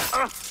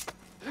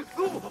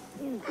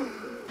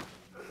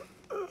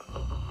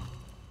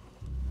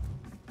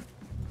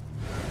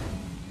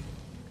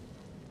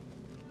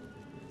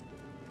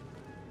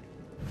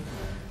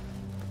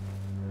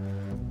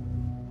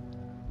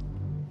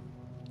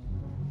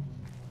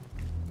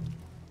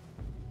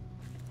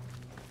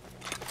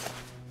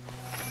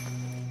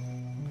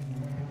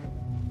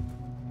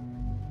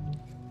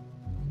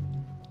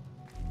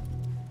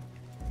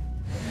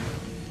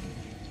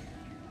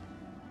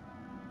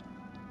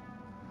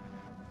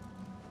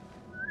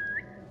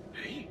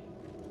 Hey,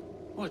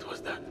 what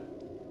was that?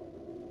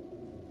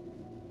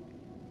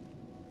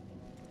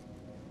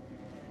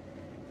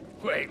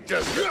 Wait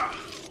just...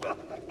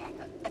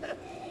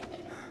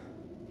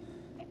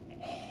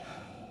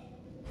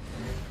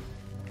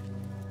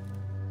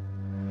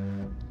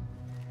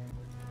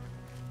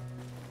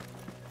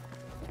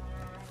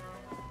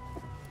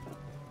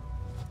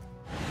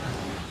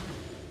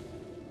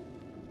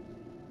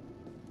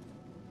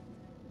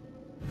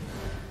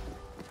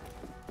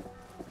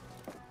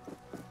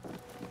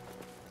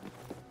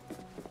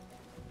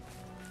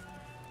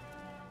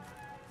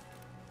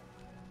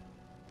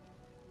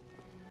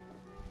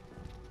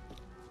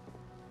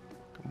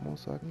 Come on,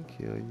 so I can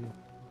kill you.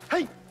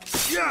 Hey!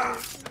 Yeah!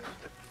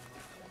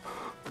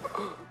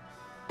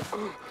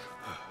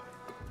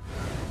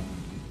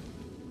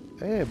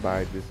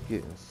 Everybody just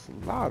getting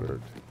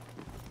slaughtered.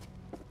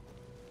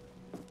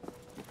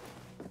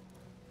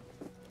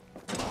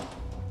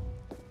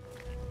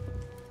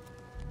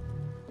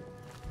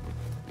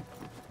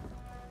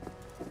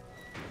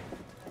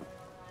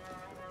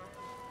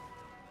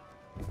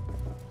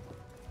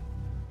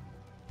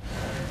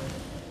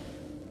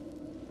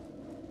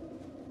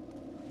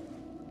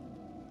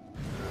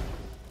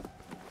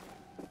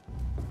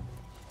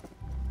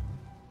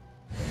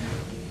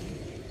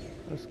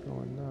 What's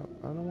going up?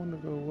 I don't want to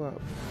go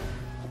up.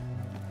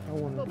 I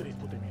want to Nobody's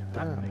putting me in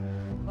that down.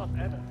 thing. Not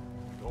ever.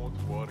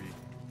 Don't worry.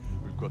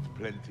 We've got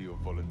plenty of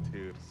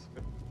volunteers.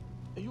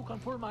 You can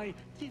pull my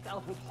teeth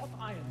out with hot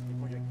irons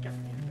before you get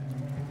me in there.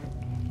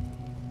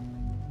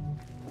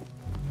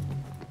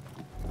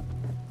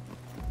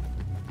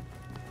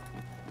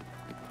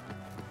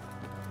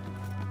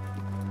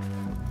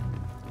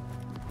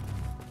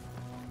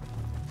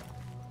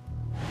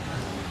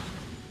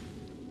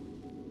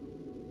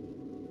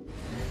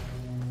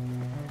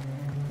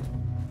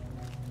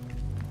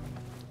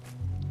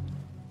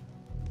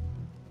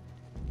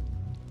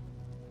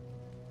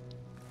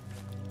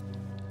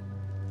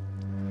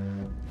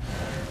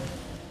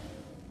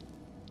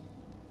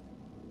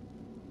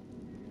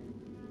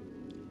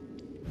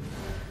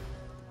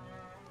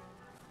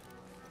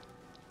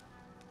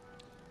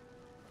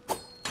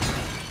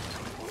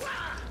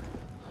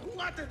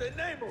 What in the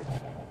name of...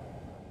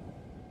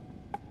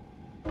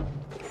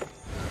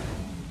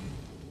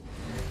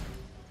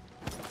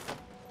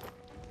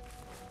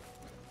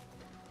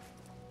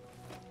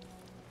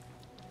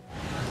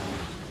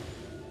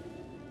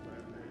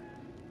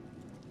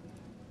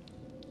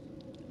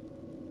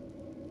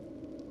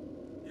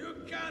 You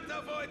can't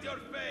avoid your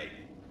fate!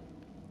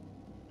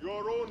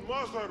 Your own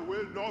mother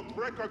will not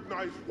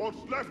recognize what's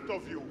left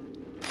of you!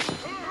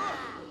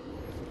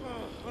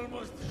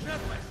 Almost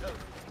shot myself.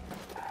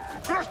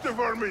 Crush the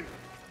vermin!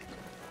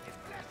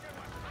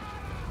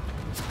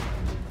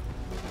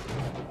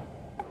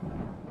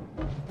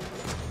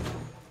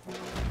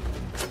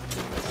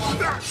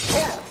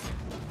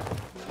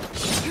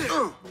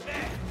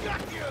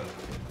 Got you!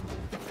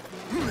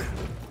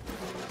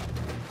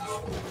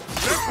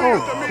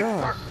 Oh,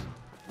 gosh.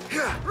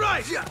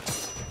 Right!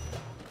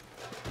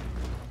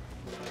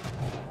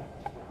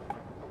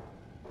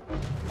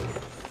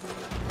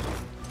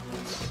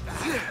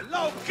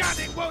 Low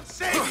gunning won't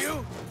save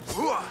you!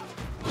 You're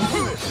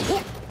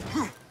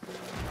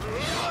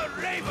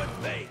raven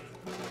bait!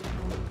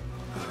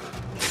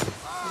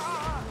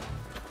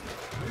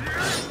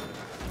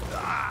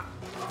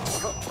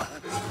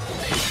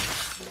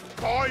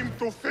 Time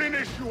to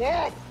finish you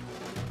off!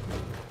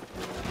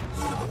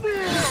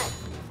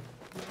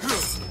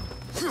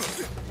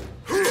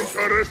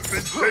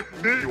 Interesting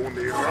technique,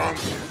 Uniran.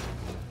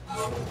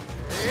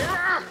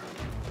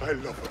 I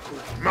love a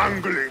good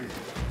mangling.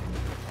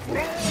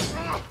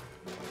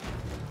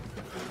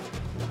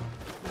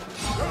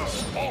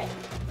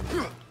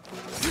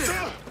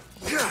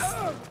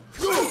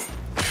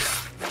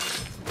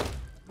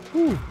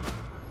 Whew.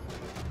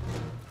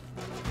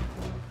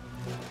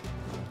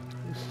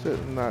 You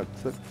should not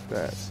took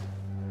that.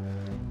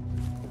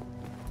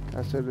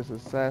 I should have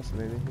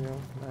assassinated him.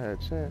 I had a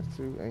chance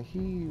to, and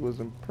he was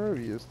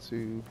impervious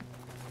to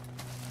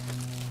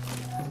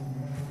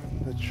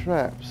the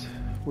traps,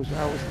 which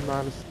I was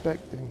not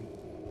expecting.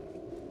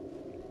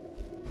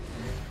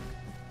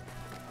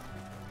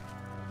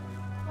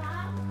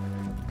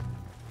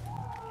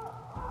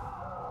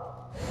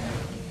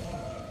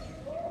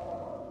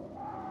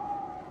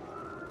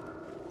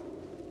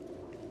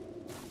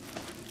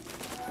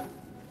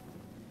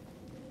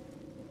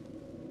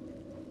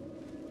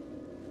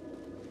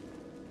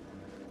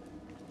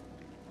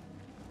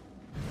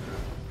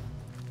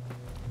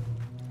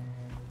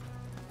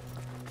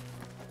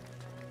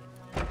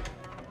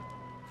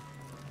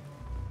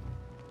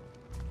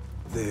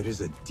 There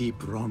is a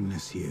deep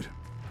wrongness here.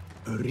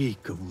 A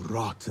reek of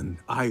rotten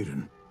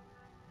iron.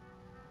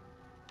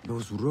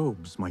 Those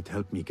robes might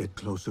help me get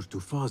closer to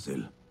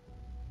Fazil.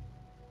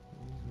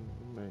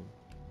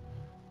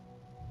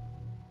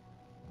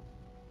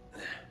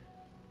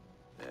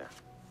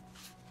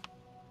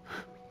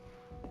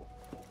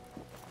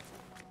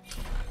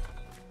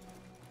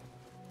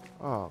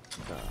 Oh,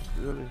 God,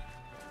 really?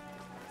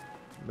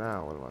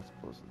 Now what am I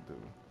supposed to do?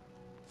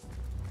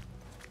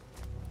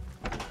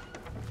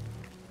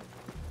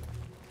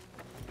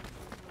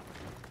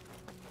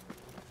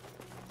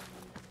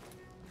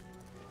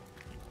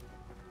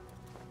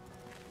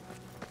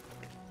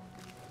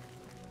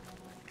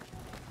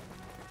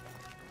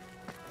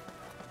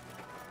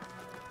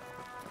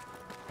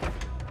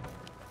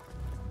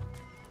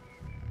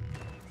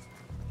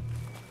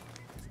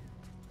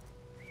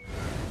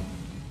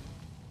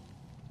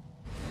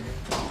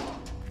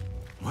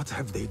 What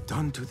have they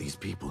done to these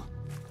people?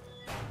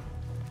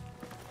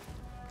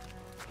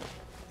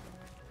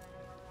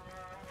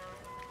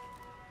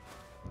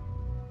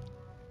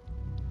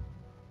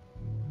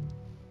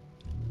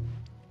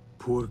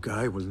 Poor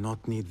guy will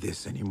not need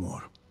this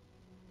anymore.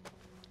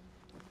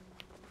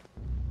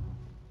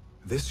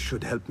 This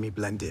should help me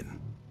blend in.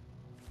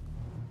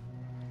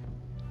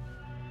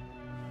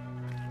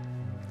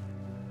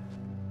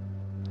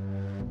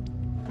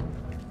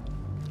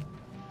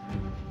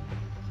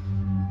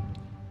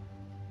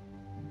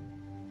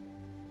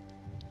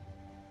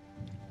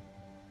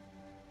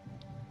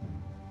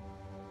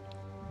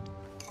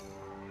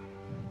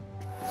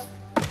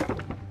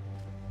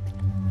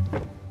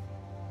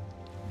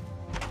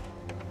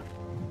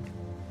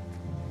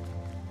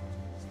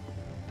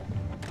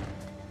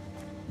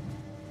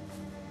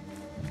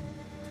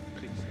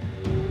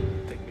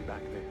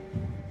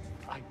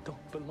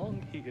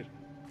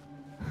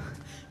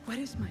 Where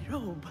is my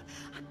robe?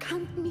 I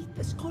can't meet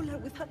the scholar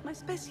without my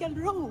special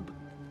robe.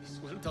 This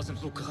world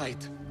doesn't look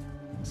right.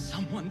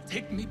 Someone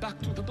take me back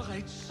to the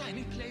bright,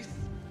 shiny place.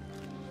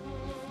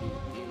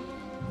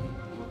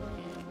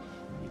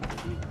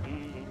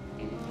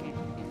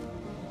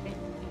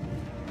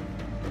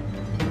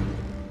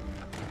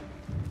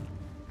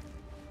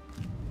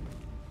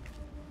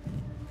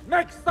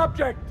 Next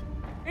subject!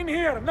 In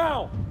here,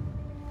 now!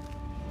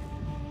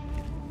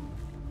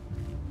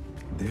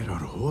 There are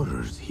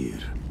horrors here,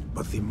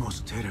 but the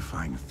most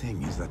terrifying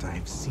thing is that I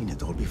have seen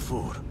it all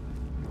before.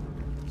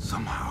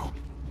 Somehow.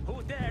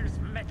 Who dares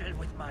meddle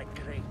with my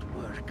great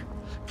work?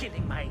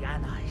 Killing my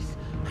allies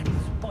and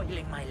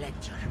spoiling my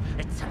lecture.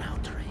 It's an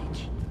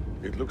outrage.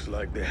 It looks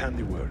like the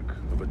handiwork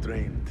of a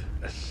trained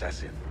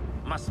assassin.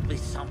 Must be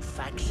some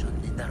faction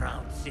in the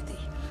Round City.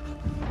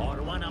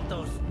 Or one of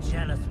those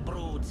jealous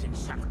broods in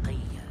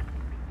Sharqiyya.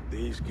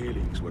 These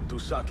killings were too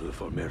subtle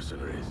for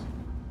mercenaries.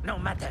 No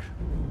matter.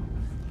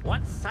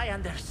 Once I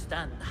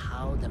understand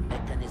how the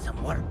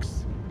mechanism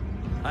works,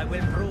 I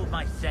will prove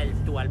myself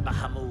to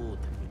Al-Bahamud.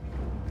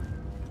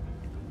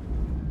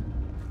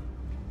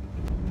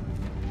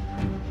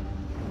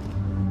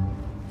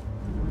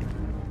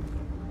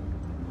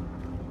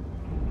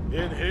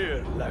 In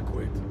here,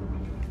 Lackwit.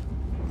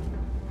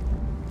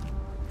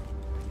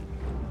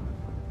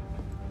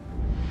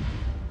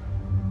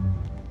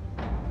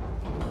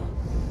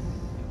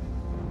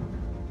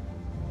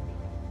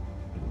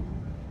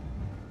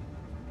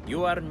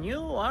 You are new,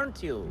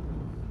 aren't you?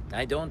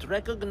 I don't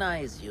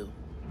recognize you.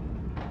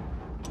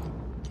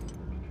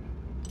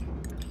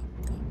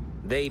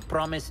 They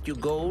promised you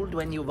gold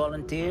when you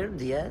volunteered,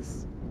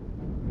 yes?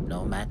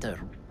 No matter.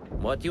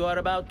 What you are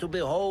about to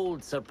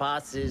behold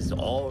surpasses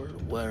all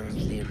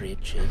worldly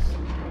riches.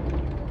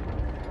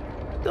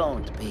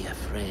 Don't be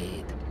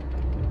afraid.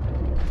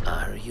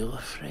 Are you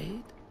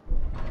afraid?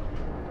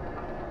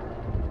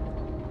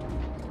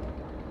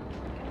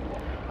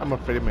 I'm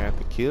afraid I may have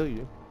to kill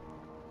you.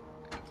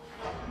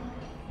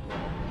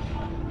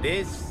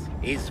 This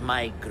is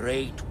my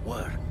great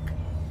work.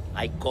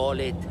 I call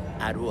it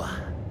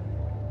Arwah.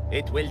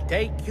 It will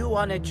take you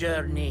on a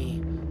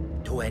journey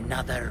to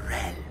another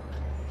realm.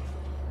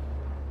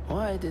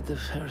 Why did the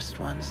first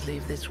ones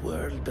leave this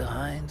world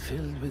behind,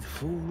 filled with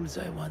fools,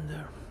 I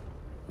wonder,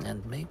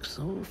 and make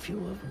so few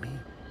of me?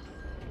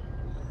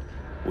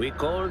 We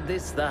call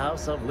this the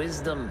House of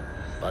Wisdom,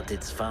 but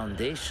its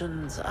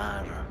foundations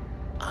are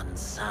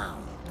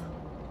unsound.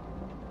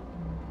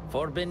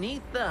 For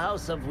beneath the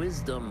House of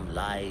Wisdom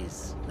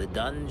lies the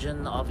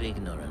Dungeon of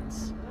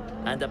Ignorance,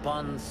 and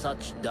upon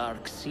such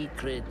dark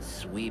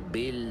secrets we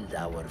build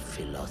our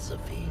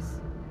philosophies.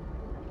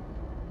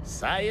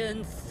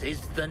 Science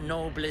is the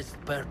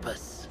noblest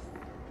purpose.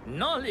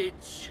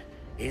 Knowledge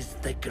is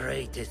the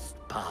greatest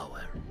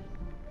power.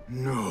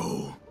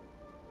 No.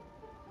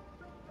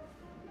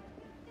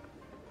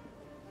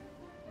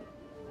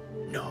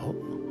 No?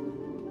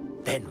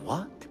 Then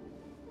what?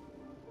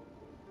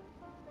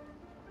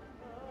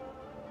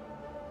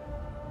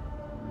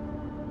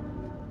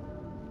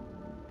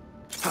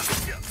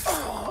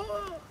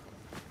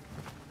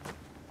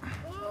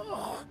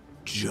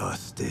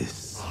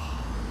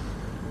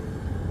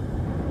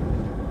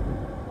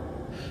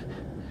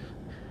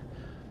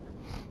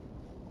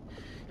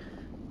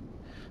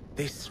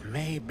 This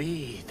may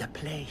be the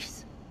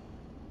place.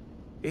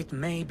 It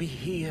may be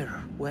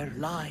here where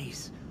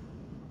lies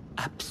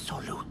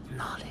absolute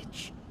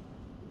knowledge.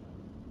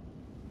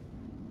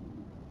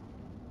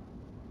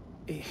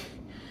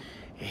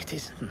 It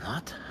is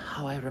not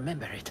how I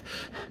remember it.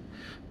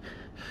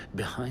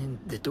 Behind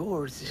the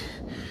doors,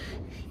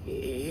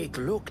 it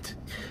looked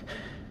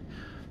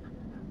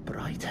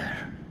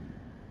brighter.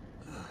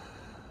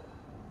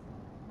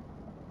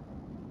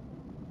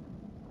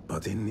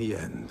 But in the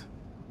end,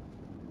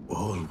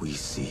 all we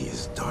see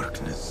is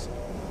darkness.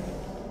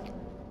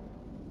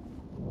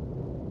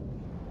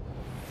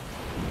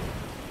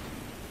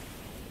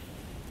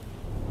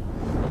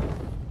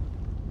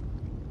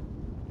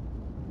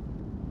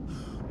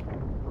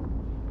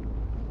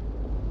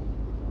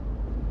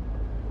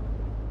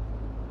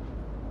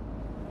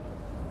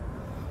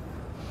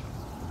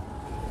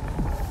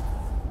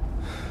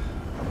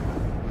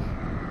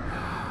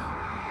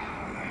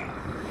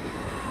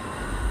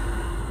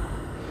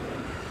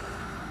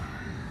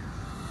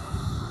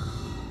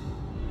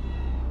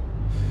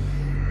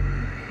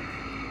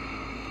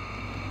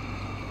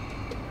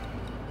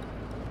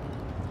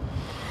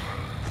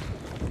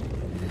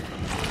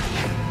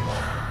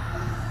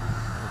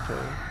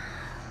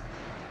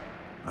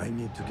 I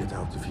need to get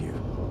out of here.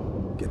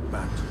 Get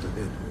back to the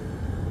bed.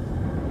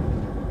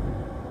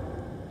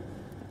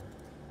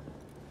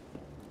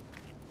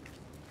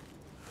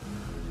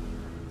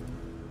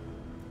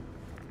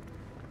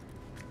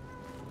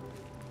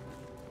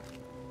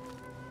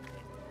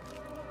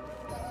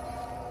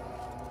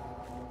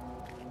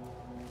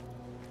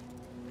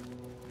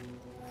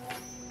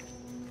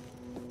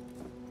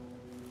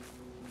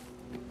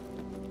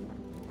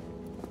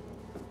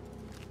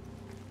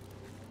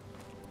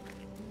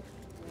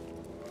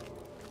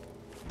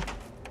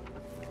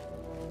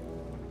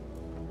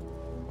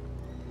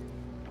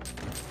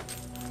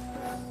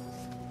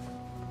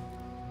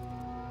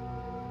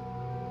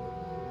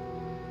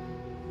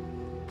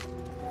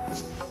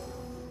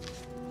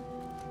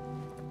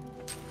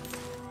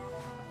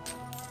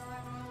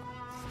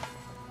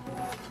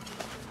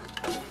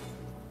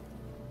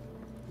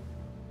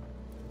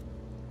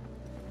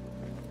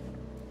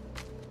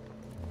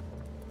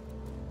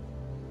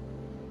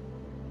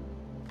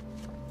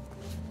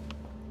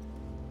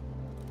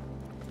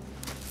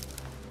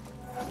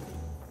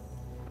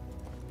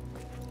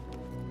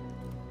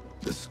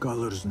 The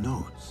scholar's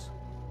notes.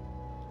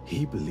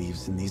 He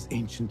believes in these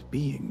ancient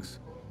beings,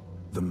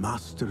 the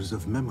masters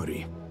of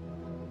memory.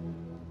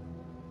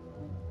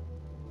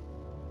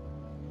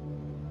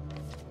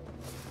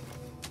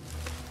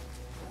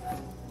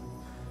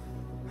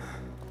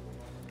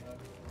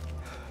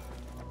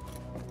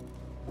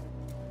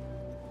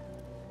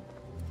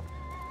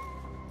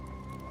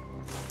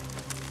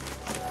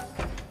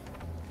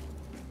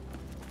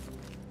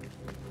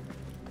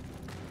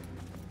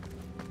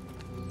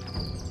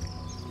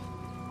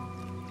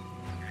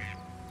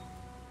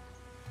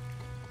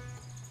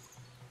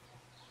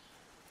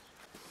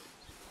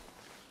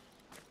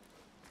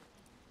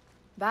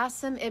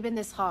 Basim ibn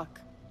Ishaq.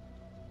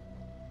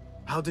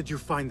 How did you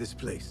find this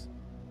place?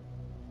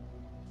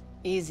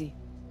 Easy.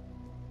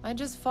 I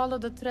just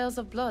followed the trails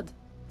of blood.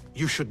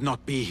 You should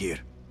not be here.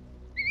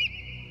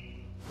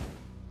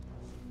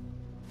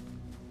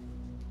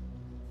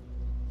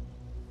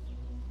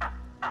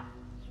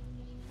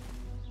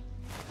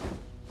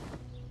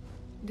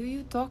 Do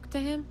you talk to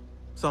him?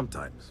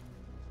 Sometimes.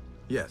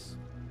 Yes.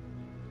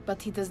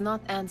 But he does not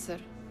answer.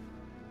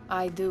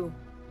 I do.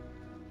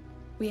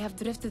 We have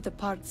drifted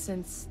apart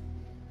since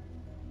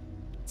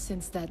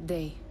that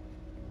day.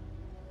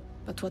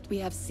 But what we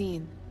have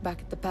seen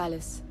back at the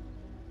palace,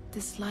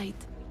 this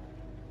light,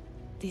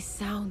 these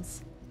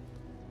sounds,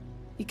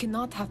 we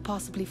cannot have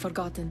possibly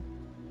forgotten.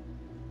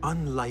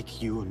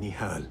 Unlike you,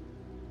 Nihal,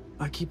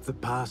 I keep the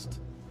past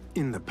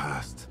in the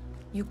past.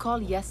 You call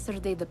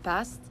yesterday the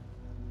past?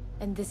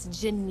 And this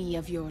jinni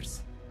of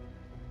yours,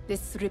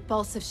 this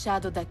repulsive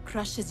shadow that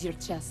crushes your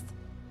chest,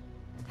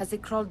 has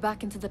it crawled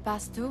back into the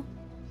past too?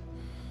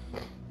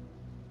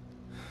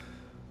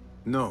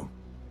 No.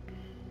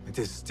 It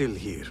is still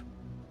here.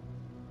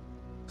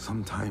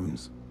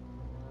 Sometimes,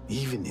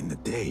 even in the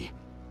day,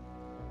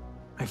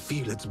 I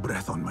feel its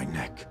breath on my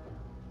neck.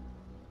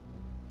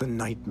 The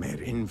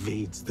nightmare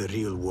invades the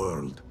real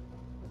world,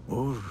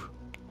 or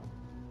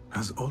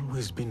has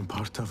always been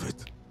part of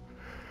it.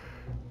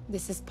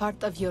 This is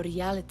part of your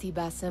reality,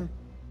 Basim.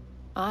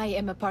 I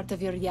am a part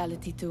of your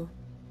reality too.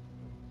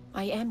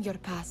 I am your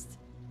past.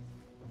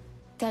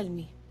 Tell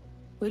me,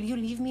 will you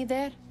leave me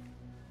there?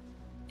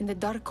 In the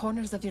dark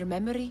corners of your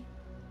memory?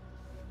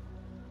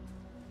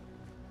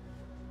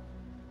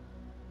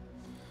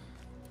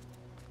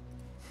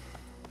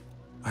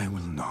 I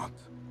will not.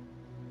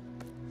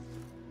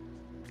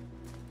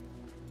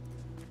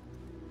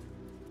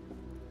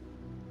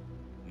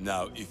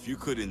 Now, if you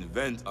could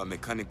invent a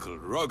mechanical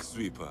rug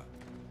sweeper,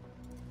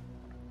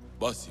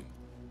 Basim.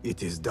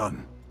 It is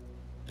done.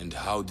 And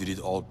how did it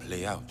all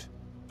play out?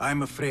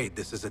 I'm afraid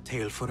this is a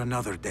tale for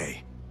another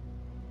day.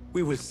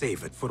 We will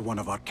save it for one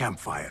of our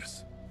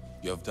campfires.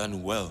 You have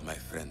done well, my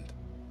friend.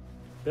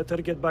 Better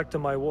get back to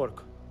my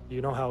work.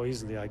 You know how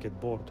easily I get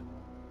bored.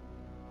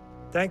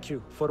 Thank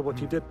you for what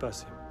you did,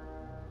 Basim.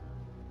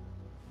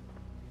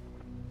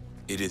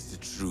 It is the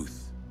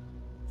truth.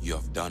 You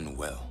have done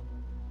well.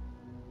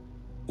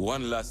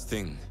 One last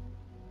thing.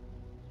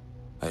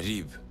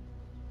 Arib,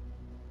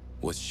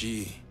 was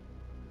she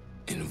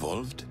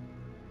involved?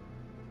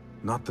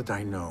 Not that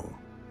I know.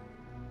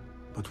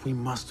 But we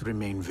must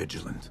remain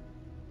vigilant.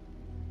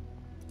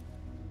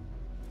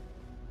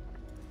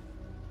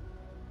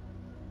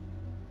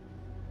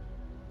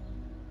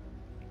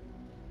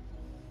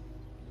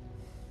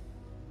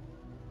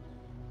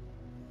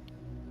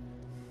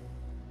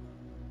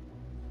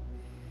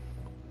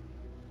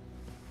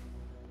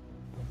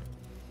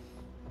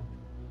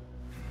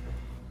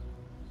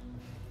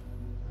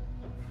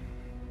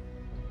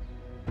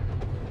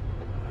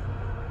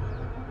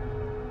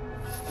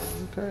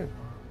 Okay.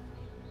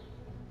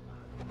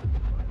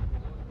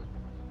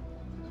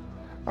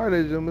 Alright,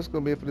 ladies and gentlemen, it's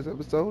going to be it for this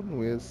episode, and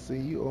we'll see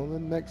you on the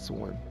next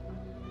one.